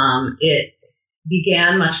coast. It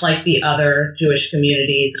began much like the other Jewish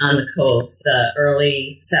communities on the coast. The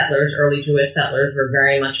early Jewish settlers were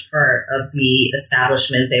very much part of the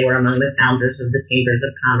establishment. They were among the founders of the chambers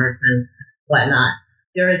of commerce and whatnot.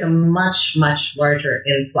 There is a much, much larger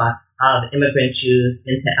influx of immigrant Jews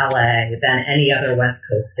into LA than any other West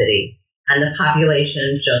Coast city. And the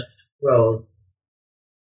population just grows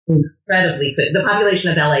incredibly quick. The population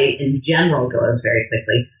of LA in general grows very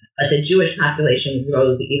quickly, but the Jewish population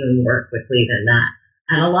grows even more quickly than that.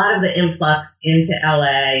 And a lot of the influx into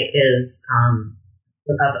LA is,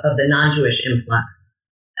 of the non-Jewish influx,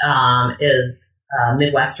 is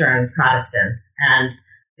Midwestern Protestants. And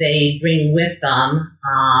they bring with them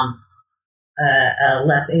a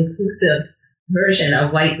less inclusive version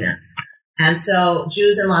of whiteness. And so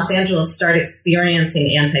Jews in Los Angeles start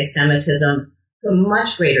experiencing anti-Semitism to a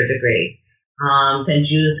much greater degree than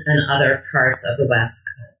Jews in other parts of the West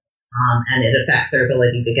Coast. And it affects their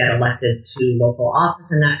ability to get elected to local office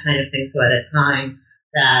and that kind of thing. So at a time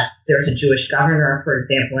that there's a Jewish governor, for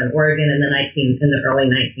example, in Oregon in the early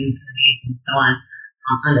 1930s and so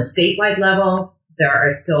on the statewide level, there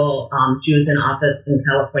are still Jews in office in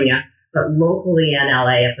California, but locally in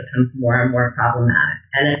LA it becomes more and more problematic.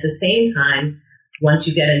 And at the same time, once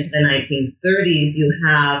you get into the 1930s, you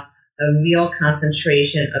have a real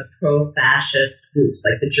concentration of pro-fascist groups,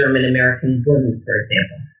 like the German-American Bund, for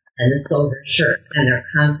example, and the Silver Shirt, and they're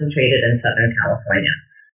concentrated in Southern California.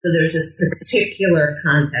 So there's this particular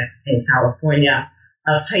context in California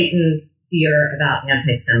of heightened fear about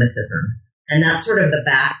anti-Semitism. And that's sort of the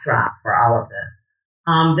backdrop for all of this.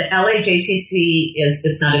 The LAJCC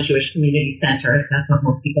it's not a Jewish community center. That's what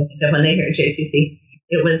most people think of when they hear JCC.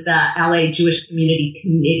 It was the LA Jewish Community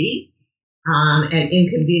Committee. And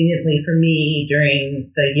inconveniently for me,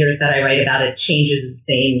 during the years that I write about it, changes its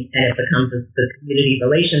name and it becomes the Community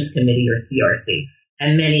Relations Committee, or CRC.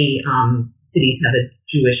 And many cities have a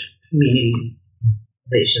Jewish Community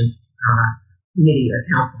Relations Committee or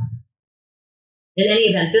Council. In any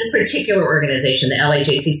event, this particular organization, the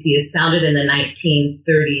LAJCC, is founded in the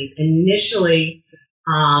 1930s. Initially,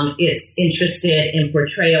 it's interested in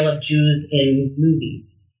portrayal of Jews in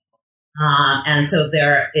movies. And so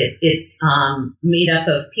it's made up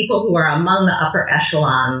of people who are among the upper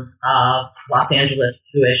echelons of Los Angeles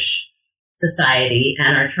Jewish society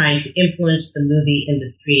and are trying to influence the movie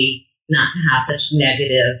industry not to have such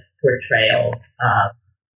negative portrayals of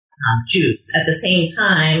Jews. At the same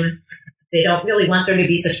time, they don't really want there to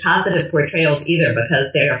be such positive portrayals either,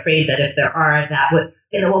 because they're afraid that if there are,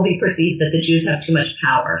 it will be perceived that the Jews have too much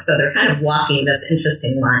power. So they're kind of walking this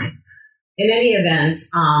interesting line. In any event,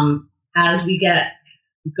 as we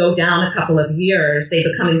go down a couple of years, they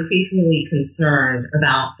become increasingly concerned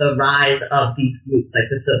about the rise of these groups like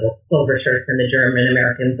the Silver Shirts and the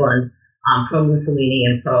German-American Bund, pro-Mussolini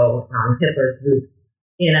and pro-Hitler groups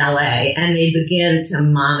in LA, and they begin to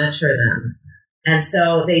monitor them. And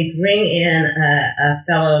so they bring in a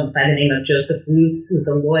fellow by the name of Joseph Roos, who's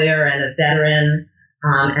a lawyer and a veteran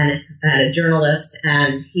and a journalist,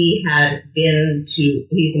 and he's a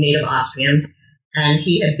native Austrian, and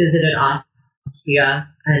he had visited Austria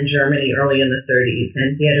and Germany early in the 30s,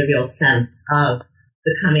 and he had a real sense of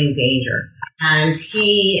the coming danger. And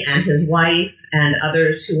he and his wife and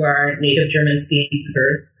others who are native German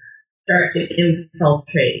speakers start to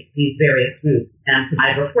infiltrate these various groups and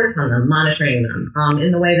provide reports on them, monitoring them,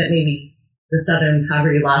 in the way that maybe the Southern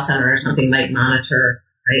Poverty Law Center or something might monitor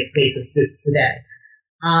racist groups today.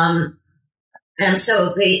 And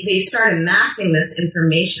so they start amassing this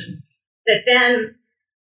information. But then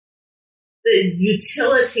the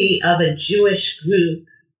utility of a Jewish group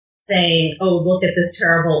saying, oh, look at this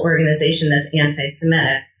terrible organization that's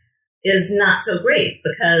anti-Semitic, is not so great,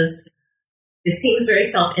 because it seems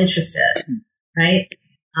very self-interested, right?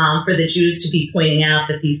 For the Jews to be pointing out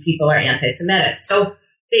that these people are anti-Semitic. So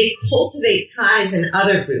they cultivate ties in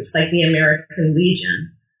other groups, like the American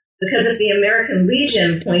Legion. Because if the American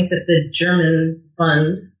Legion points at the German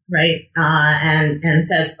Bund, right, and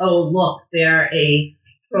says, oh, look, they're a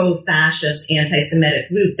pro-fascist anti-Semitic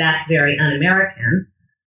group, that's very un-American,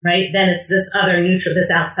 right? Then it's this other neutral,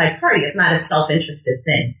 this outside party. It's not a self-interested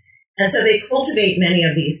thing. And so they cultivate many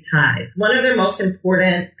of these ties. One of their most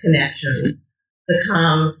important connections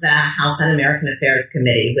becomes the House Un-American Affairs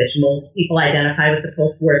Committee, which most people identify with the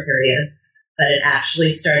post-war period, but it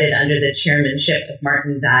actually started under the chairmanship of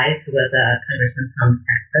Martin Dies, who was a congressman from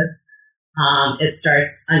Texas. It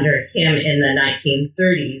starts under him in the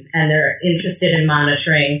 1930s, and they're interested in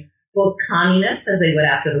monitoring both communists, as they would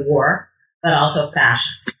after the war, but also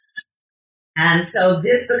fascists. And so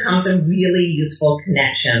this becomes a really useful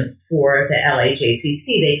connection for the LAJCC.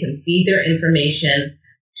 They can feed their information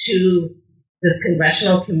to this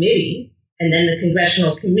congressional committee, and then the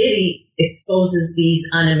congressional committee exposes these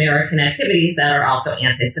un-American activities that are also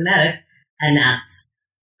anti-Semitic, and that's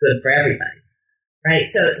good for everybody, right?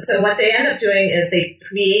 So what they end up doing is they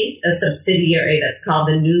create a subsidiary that's called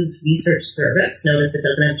the News Research Service. Notice it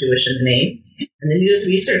doesn't have Jewish in the name. And the News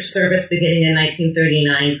Research Service, beginning in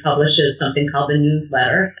 1939, publishes something called the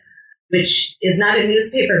Newsletter, which is not a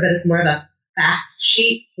newspaper, but it's more of a fact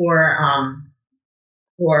sheet for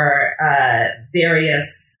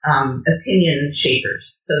various opinion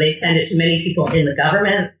shapers. So they send it to many people in the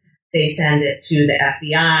government. They send it to the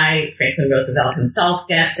FBI. Franklin Roosevelt himself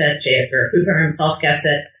gets it. J. Edgar Hoover himself gets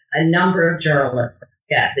it. A number of journalists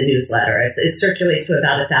get the newsletter. It circulates to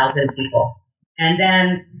about 1,000 people and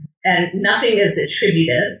nothing is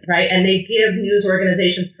attributed, right? And they give news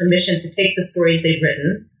organizations permission to take the stories they've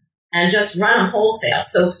written and just run them wholesale.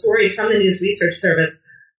 So stories from the News Research Service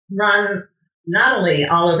run not only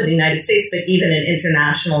all over the United States, but even in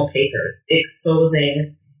international papers,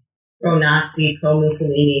 exposing pro-Nazi,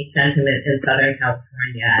 pro-Mussolini sentiment in Southern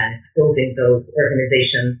California and exposing those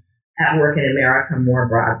organizations at work in America more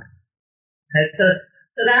broadly. Okay, so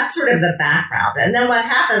that's sort of the background. And then what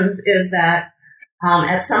happens is that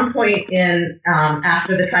at some point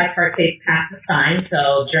after the tripartite pact was signed,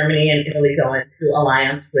 so Germany and Italy go into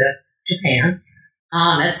alliance with Japan,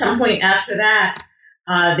 at some point after that,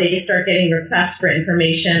 they start getting requests for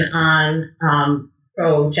information on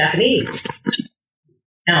pro-Japanese.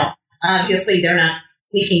 Now, obviously, they're not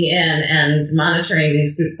sneaking in and monitoring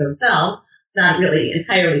these groups themselves. It's not really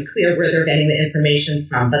entirely clear where they're getting the information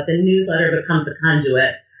from, but the newsletter becomes a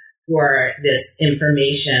conduit for this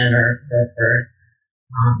information or for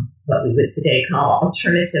what we would today call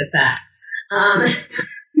alternative facts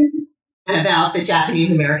about the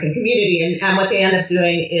Japanese American community. And what they end up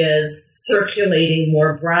doing is circulating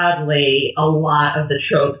more broadly a lot of the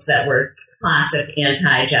tropes that were classic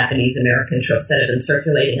anti-Japanese American tropes that have been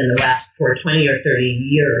circulating in the West for 20 or 30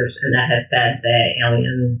 years and that have fed the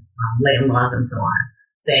alien land laws and so on.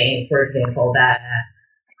 Saying, for example, that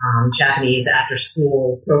Japanese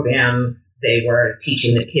after-school programs, they were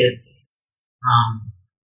teaching the kids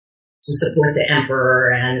to support the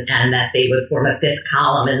emperor and that they would form a fifth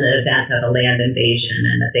column in the event of a land invasion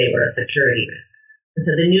and that they were a security risk. And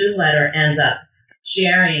so the newsletter ends up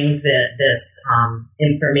sharing this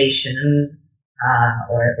information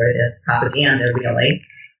or this propaganda, really,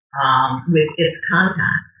 with its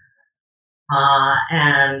contacts.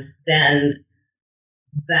 And then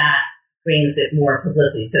that brings it more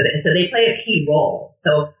publicity. So they play a key role.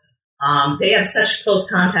 So they have such close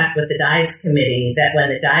contact with the DICE committee that when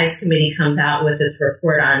the DICE committee comes out with its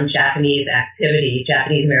report on Japanese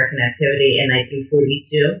American activity in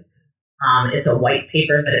 1942, it's a white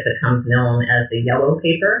paper, but it becomes known as the yellow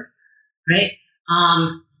paper, right?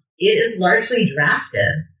 It is largely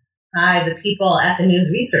drafted by the people at the News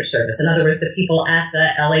Research Service. In other words, the people at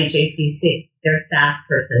the LAJCC, their staff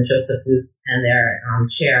person, Joseph Luce, and their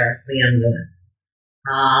chair, Leon Lewin.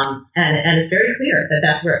 And it's very clear that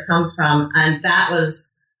that's where it comes from. And that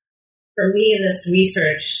was, for me in this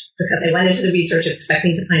research, because I went into the research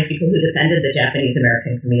expecting to find people who defended the Japanese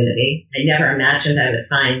American community. I never imagined I would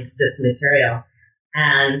find this material.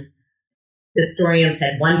 And historians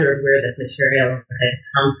had wondered where this material had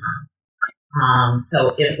come from.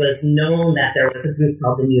 So it was known that there was a group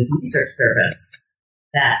called the News Research Service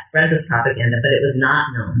that spread this propaganda, but it was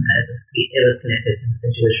not known that it was connected to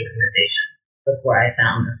the Jewish organization before I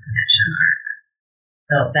found this connection.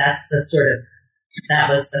 So that's that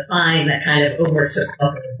was the find that kind of overtook the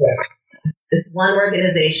whole book. It's one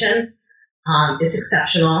organization. It's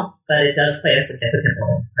exceptional, but it does play a significant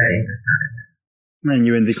role in spreading this propaganda. And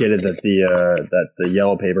you indicated that the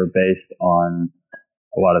yellow paper, based on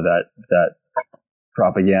a lot of that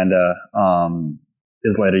propaganda,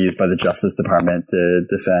 is later used by the Justice Department to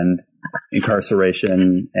defend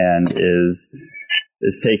incarceration and is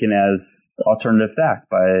taken as alternative fact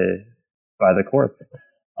by the courts.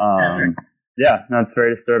 That's right. Yeah, no, it's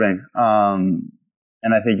very disturbing. And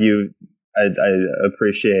I think I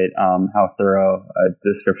appreciate how thorough a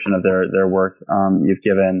description of their work you've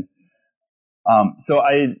given. So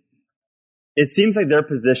it seems like their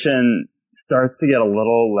position starts to get a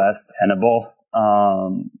little less tenable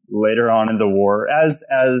later on in the war, as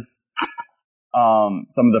some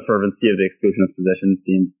of the fervency of the exclusionist position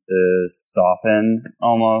seems to soften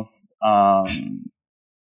almost.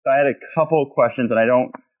 So I had a couple of questions, and I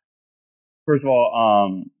don't. First of all,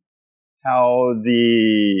 how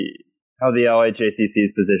the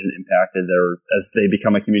LAJCC's position impacted as they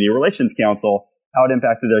become a community relations council, how it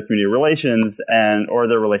impacted their community relations or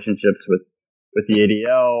their relationships with the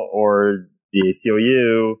ADL or the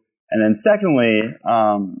ACLU. And then secondly,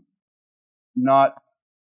 not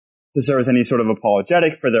to serve as any sort of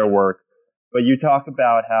apologetic for their work, but you talk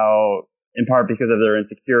about how, in part because of their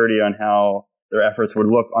insecurity on how their efforts would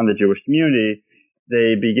look on the Jewish community,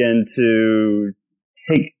 they begin to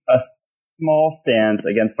take a small stance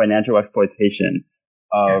against financial exploitation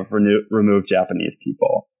of removed Japanese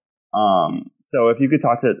people. So if you could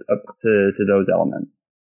talk to those elements.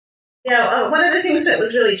 Yeah, one of the things that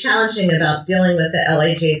was really challenging about dealing with the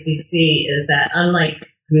LAJCC is that, unlike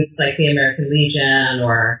groups like the American Legion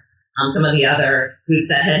or some of the other groups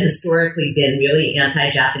that had historically been really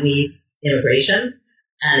anti-Japanese immigration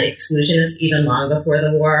and exclusionist even long before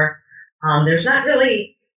the war, there's not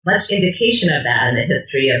really much indication of that in the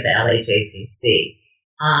history of the LAJCC.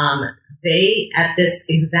 They, at this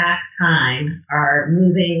exact time, are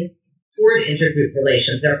moving toward intergroup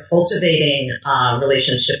relations. They're cultivating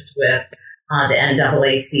relationships with the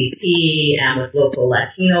NAACP and with local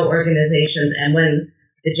Latino organizations. And when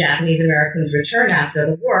the Japanese Americans return after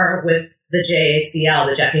the war, with the JACL,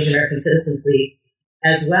 the Japanese American Citizens League,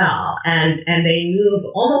 as well. And they move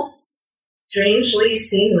almost strangely,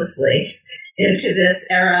 seamlessly into this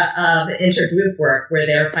era of intergroup work where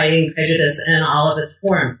they're fighting prejudice in all of its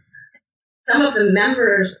forms. Some of the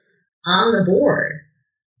members on the board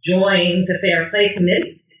joined the Fair Play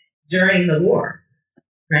Committee during the war,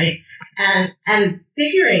 right? And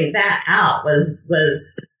figuring that out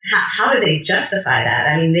was how do they justify that?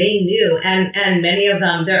 I mean, they knew, and many of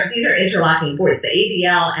them, these are interlocking boards. The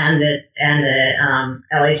ADL and the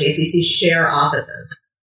LAJCC share offices.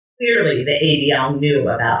 Clearly, the ADL knew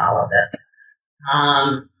about all of this,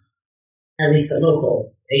 at least the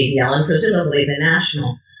local ADL, and presumably the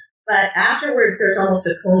national. But afterwards, there's almost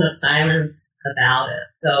a cone of silence about it.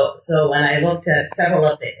 So when I looked at several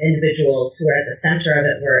of the individuals who were at the center of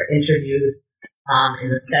it were interviewed in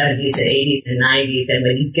the 70s and 80s and 90s, and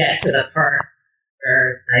when you get to the part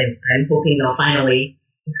where I'm hoping they'll finally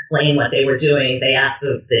explain what they were doing, they asked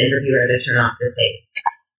the interviewer to turn off the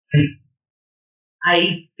tape.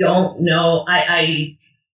 I don't know.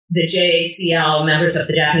 The JACL, members of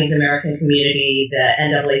the Japanese American community, the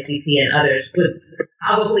NAACP, and others would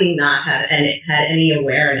probably not have had any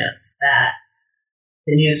awareness that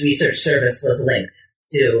the News Research Service was linked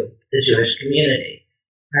to the Jewish community,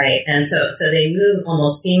 right? And so they move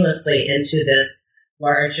almost seamlessly into this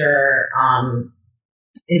larger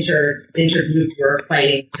intergroup work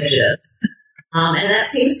fighting prejudice. And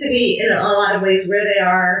that seems to be, in a lot of ways, where their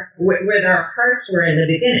hearts were in the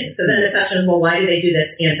beginning. So then the question is, well, why do they do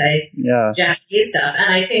this anti-Japanese stuff?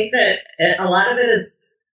 And I think that a lot of it is,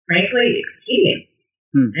 frankly, expedience.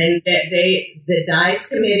 And the DICE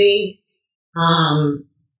committee,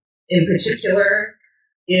 in particular,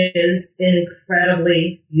 is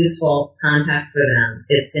incredibly useful contact for them.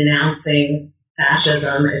 It's denouncing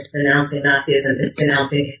fascism, it's denouncing Nazism, it's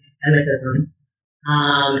denouncing anti-Semitism,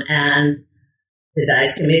 and the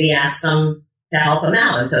DICE committee asks them to help them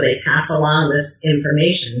out, and so they pass along this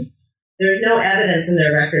information. There's no evidence in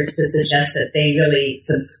their records to suggest that they really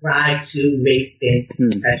subscribe to race-based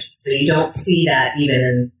prejudice. So you don't see that even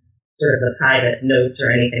in sort of the private notes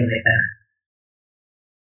or anything like that.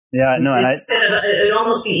 Yeah, no, and it would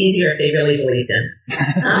almost be easier if they really believed in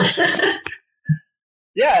it.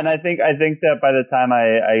 Yeah, and I think that by the time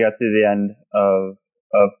I got to the end of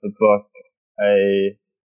the book,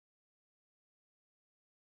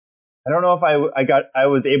 I don't know if I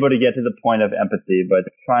was able to get to the point of empathy, but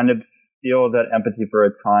trying to feel that empathy for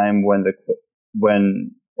a time when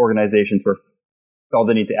organizations felt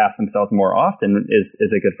the need to ask themselves more often, is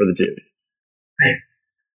it good for the Jews? Right.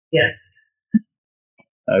 Yes.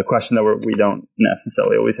 A question that we don't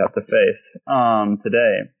necessarily always have to face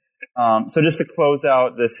today. So just to close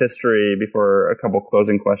out this history before a couple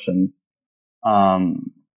closing questions,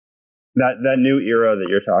 that new era that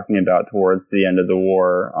you're talking about towards the end of the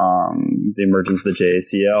war, the emergence of the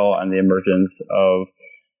JACL and the emergence of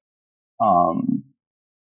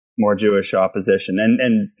more Jewish opposition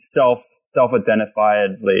and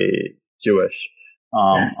self-identifiedly Jewish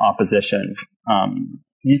yes. opposition. Can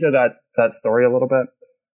you tell that story a little bit?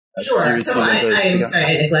 Sure. So I'm sorry,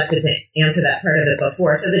 I neglected to answer that part of it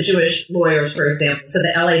before. So the Jewish lawyers, for example, so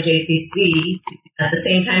the LAJCC, at the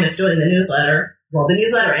same time as doing the newsletter, well, the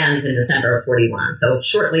newsletter ends in December of 41, so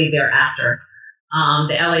shortly thereafter,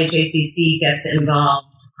 the LAJCC gets involved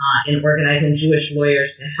in organizing Jewish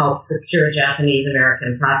lawyers to help secure Japanese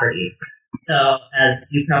American properties. So, as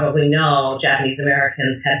you probably know, Japanese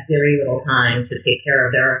Americans had very little time to take care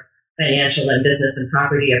of their financial and business and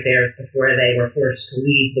property affairs before they were forced to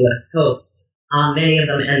leave the West Coast. Many of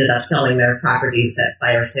them ended up selling their properties at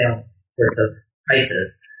fire sale sorts of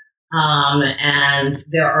prices. And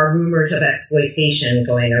there are rumors of exploitation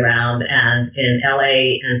going around, and in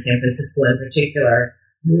LA and San Francisco in particular,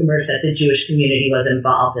 rumors that the Jewish community was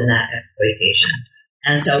involved in that exploitation.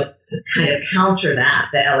 And so to kind of counter that,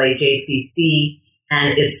 the LAJCC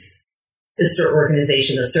and its sister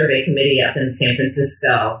organization, the Survey Committee up in San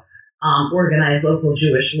Francisco, organized local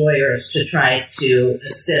Jewish lawyers to try to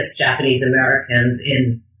assist Japanese Americans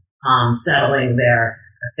in settling their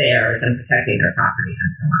affairs and protecting their property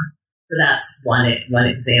and so on. So that's one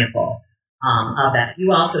example of that.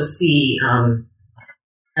 You also see,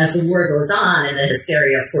 as the war goes on and the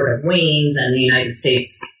hysteria sort of wanes and the United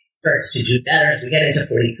States starts to do better as we get into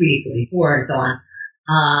 43, 44, and so on,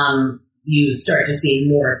 you start to see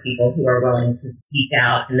more people who are willing to speak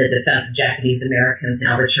out in the defense of Japanese Americans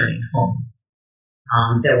now returning home.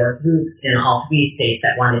 There were groups in all 3 states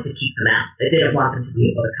that wanted to keep them out. They didn't want them to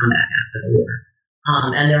be able to come back after the war.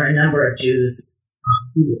 And there are a number of Jews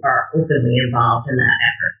who are openly involved in that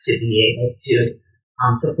effort to be able to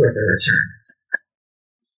support their return.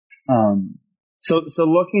 So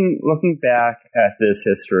looking back at this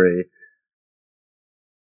history,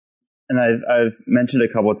 and I've mentioned a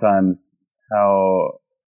couple of times how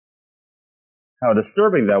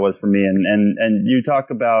disturbing that was for me, and you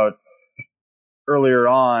talked about earlier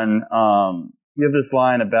on, you have this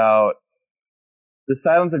line about the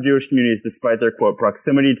silence of Jewish communities despite their, quote,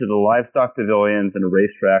 proximity to the livestock pavilions and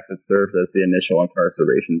racetracks that served as the initial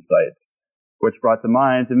incarceration sites, which brought to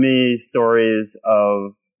mind to me stories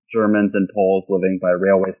of Germans and Poles living by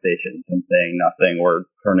railway stations and saying nothing or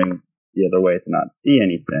turning the other way to not see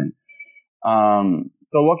anything.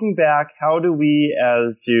 So looking back, how do we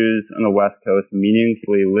as Jews on the West Coast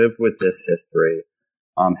meaningfully live with this history?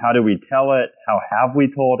 How do we tell it? How have we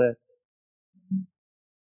told it?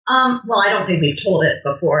 Well, I don't think we've told it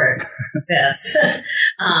before this.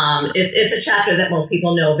 It's a chapter that most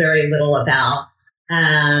people know very little about.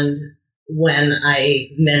 And when I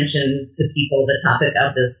mention to people the topic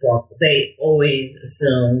of this book, they always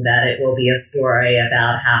assume that it will be a story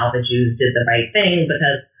about how the Jews did the right thing,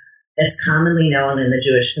 because it's commonly known in the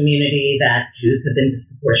Jewish community that Jews have been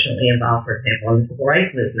disproportionately involved, for example, in the civil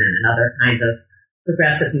rights movement and other kinds of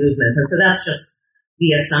progressive movements. And so that's just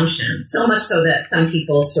the assumption, so much so that some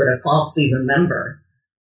people sort of falsely remember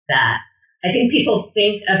that. I think people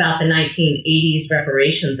think about the 1980s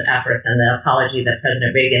reparations efforts and the apology that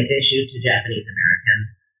President Reagan issued to Japanese Americans,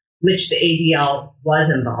 which the ADL was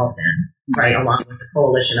involved in, right, along with a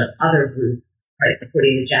coalition of other groups, right,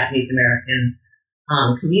 supporting the Japanese American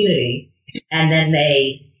community. And then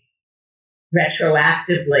they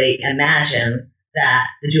retroactively imagine that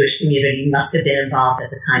the Jewish community must have been involved at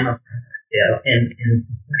the time of in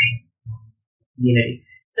supporting the community.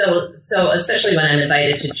 So especially when I'm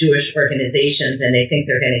invited to Jewish organizations and they think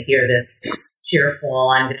they're going to hear this cheerful,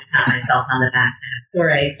 I'm going to pat myself on the back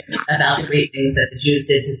story about the great things that the Jews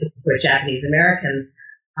did to support Japanese Americans,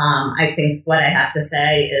 I think what I have to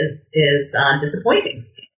say is disappointing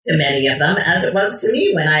to many of them, as it was to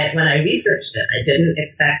me when I researched it. I didn't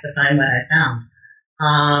expect to find what I found.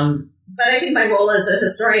 But I think my role as a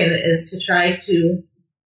historian is to try to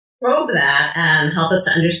probe that and help us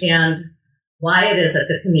to understand why it is that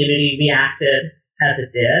the community reacted as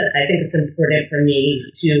it did. I think it's important for me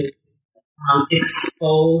to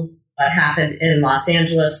expose what happened in Los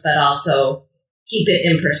Angeles, but also keep it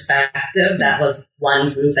in perspective. That was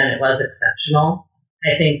one group and it was exceptional.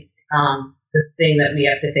 I think the thing that we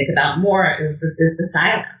have to think about more is the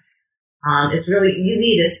silence. It's really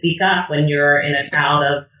easy to speak up when you're in a crowd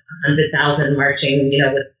of 100,000 marching,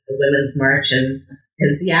 with the Women's March in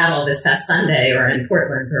Seattle this past Sunday, or in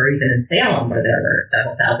Portland, or even in Salem, where there were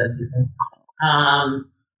several thousand people.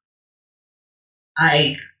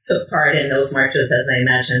 I took part in those marches, as I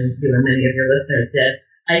imagine you and many of your listeners did.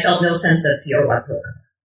 I felt no sense of fear whatsoever.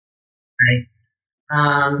 Right?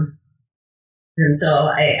 And so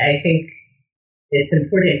I think it's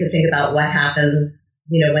important to think about what happens,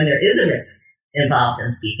 when there is a risk involved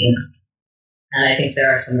in speaking up. And I think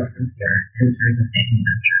there are some lessons here in terms of thinking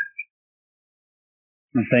about that.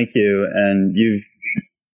 Thank you. And you've,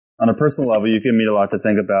 on a personal level, you've given me a lot to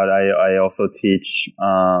think about. I also teach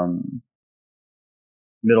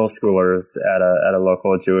middle schoolers at a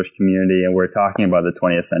local Jewish community, and we're talking about the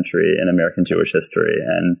 20th century in American Jewish history.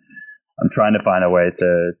 And I'm trying to find a way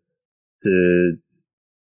to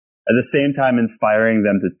at the same time inspiring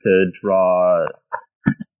them to draw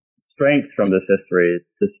strength from this history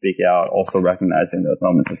to speak out, also recognizing those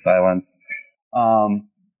moments of silence.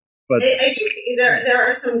 But I think there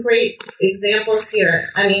are some great examples here.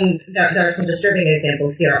 I mean, there are some disturbing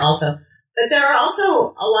examples here also. But there are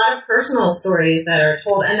also a lot of personal stories that are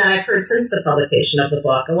told and that I've heard since the publication of the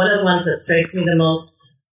book. And one of the ones that strikes me the most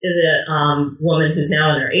is a woman who's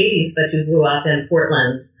now in her 80s, but who grew up in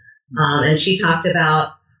Portland. And she talked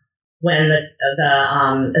about when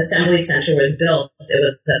the Assembly Center was built. It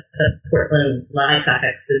was the Portland Livestock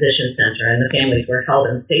Exposition Center, and the families were held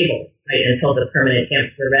in stables, right, until the permanent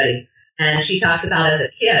camps were ready. And she talks about, as a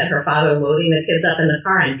kid, her father loading the kids up in the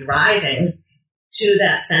car and driving to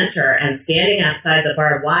that center and standing outside the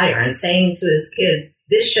barbed wire and saying to his kids,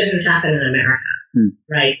 this shouldn't happen in America,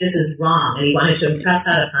 right? This is wrong. And he wanted to impress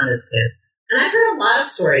that upon his kids. And I've heard a lot of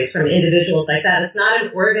stories from individuals like that. It's not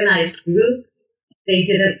an organized group. They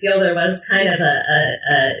didn't feel there was kind of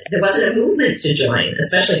there wasn't a movement to join,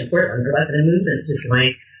 especially in Portland. There wasn't a movement to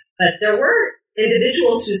join. But there were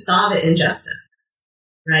individuals who saw the injustice,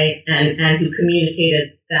 right, and who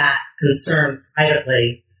communicated that concern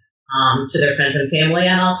privately to their friends and family,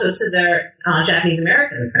 and also to their Japanese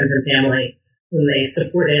American friends and family whom they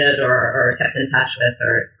supported or kept in touch with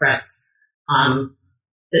or expressed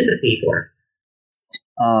sympathy for.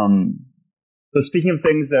 So speaking of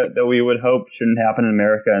things that we would hope shouldn't happen in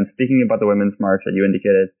America, and speaking about the Women's March that you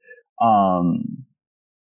indicated,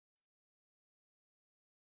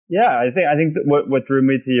 I think that what drew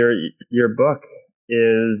me to your book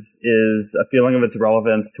is a feeling of its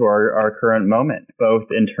relevance to our current moment,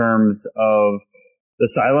 both in terms of the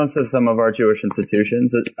silence of some of our Jewish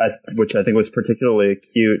institutions, which I think was particularly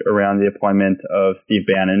acute around the appointment of Steve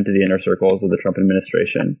Bannon to the inner circles of the Trump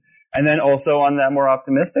administration. And then also on that more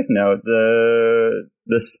optimistic note,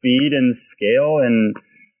 the speed and scale and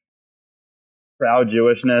proud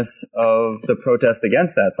Jewishness of the protest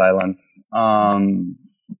against that silence.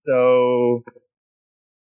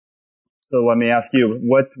 So let me ask you,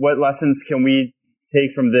 what lessons can we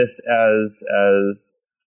take from this as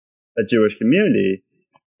a Jewish community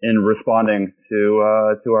in responding to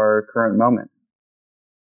our current moment?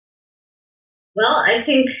 Well, I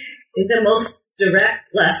think the most direct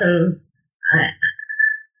lessons,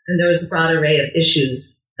 and there was a broad array of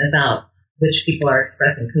issues about which people are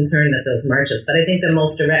expressing concern at those marches, but I think the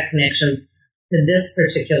most direct connections to this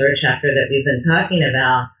particular chapter that we've been talking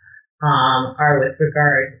about are with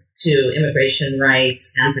regard to immigration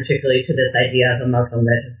rights and particularly to this idea of a Muslim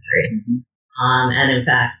registry. Mm-hmm. And in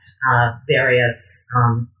fact, various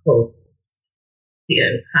close,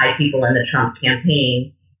 high people in the Trump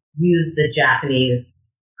campaign used the Japanese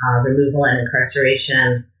removal and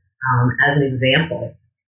incarceration as an example,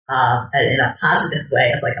 in a positive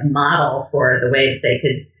way, as like a model for the way that they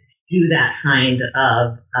could do that kind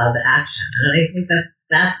of action. And I think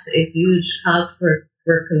that's a huge cause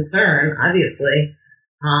for concern, obviously.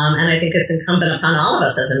 And I think it's incumbent upon all of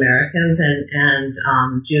us as Americans and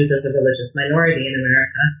Jews as a religious minority in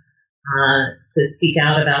America to speak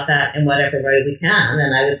out about that in whatever way we can.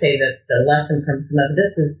 And I would say that the lesson from some of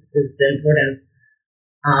this is the importance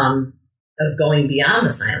of going beyond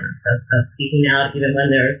the silence, of speaking out even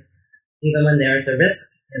when there's a risk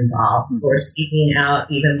involved, or speaking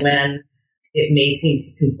out even when it may seem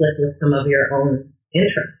to conflict with some of your own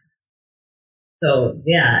interests. So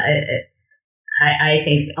yeah, I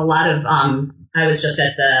think a lot of, I was just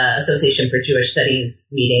at the Association for Jewish Studies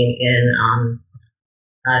meeting in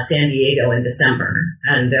San Diego in December,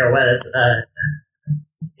 and there was a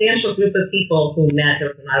substantial group of people who met. There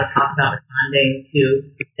was a lot of talk about responding to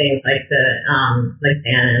things like like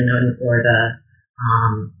Bannon or the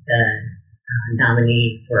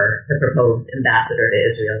nominee for the proposed ambassador to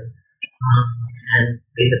Israel, and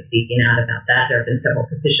ways of speaking out about that. There have been several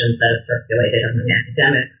petitions that have circulated among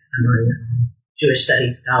academics, among Jewish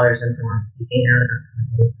studies scholars, and so on, speaking out about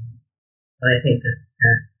those things. But I think that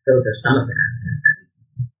those are some of them.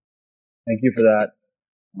 Thank you for that.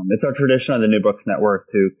 It's our tradition on the New Books Network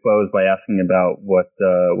to close by asking about what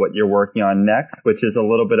you're working on next, which is a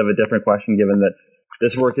little bit of a different question, given that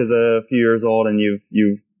this work is a few years old and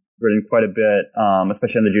you've written quite a bit,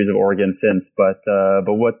 especially on the Jews of Oregon since. But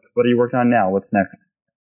what are you working on now? What's next?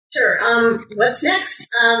 Sure. What's next?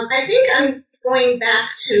 I think I'm going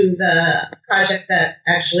back to the project that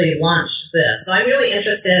actually launched this. So I'm really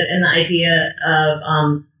interested in the idea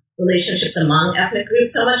of relationships among ethnic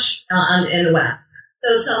groups, so much in the West.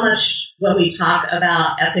 So much when we talk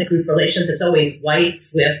about ethnic group relations, it's always whites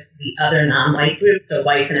with the other non-white groups, so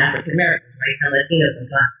whites and African Americans, whites and Latinos and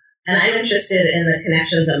so on. And I'm interested in the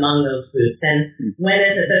connections among those groups. And when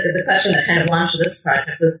is it that the question that kind of launched this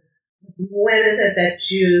project was, when is it that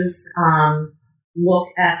Jews look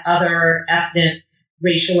at other ethnic,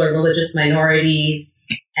 racial, or religious minorities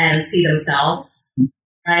and see themselves,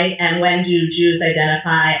 right? And when do Jews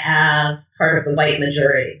identify as part of the white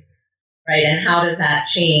majority, right? And how does that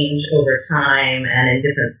change over time and in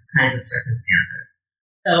different kinds of circumstances?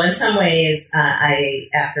 So in some ways,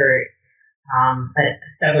 after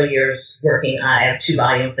several years working, I have 2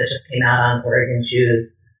 volumes that just came out on Oregon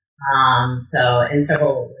Jews. So in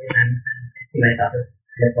several ways, I see myself as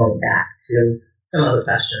kind of going back to some of the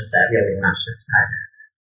questions that really launched this project.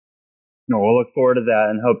 No, we'll look forward to that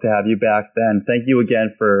and hope to have you back then. Thank you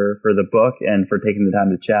again for the book and for taking the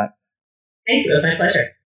time to chat. Thank you. It was my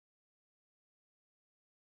pleasure.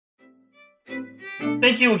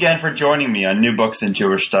 Thank you again for joining me on New Books in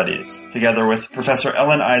Jewish Studies, together with Professor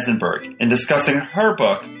Ellen Eisenberg, in discussing her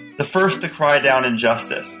book, The First to Cry Down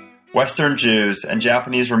Injustice, Western Jews and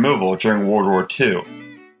Japanese Removal During World War II,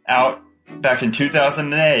 out back in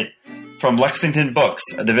 2008, from Lexington Books,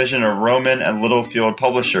 a division of Rowman and Littlefield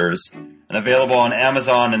Publishers, and available on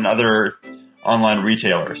Amazon and other online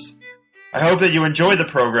retailers. I hope that you enjoy the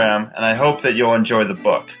program, and I hope that you'll enjoy the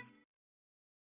book.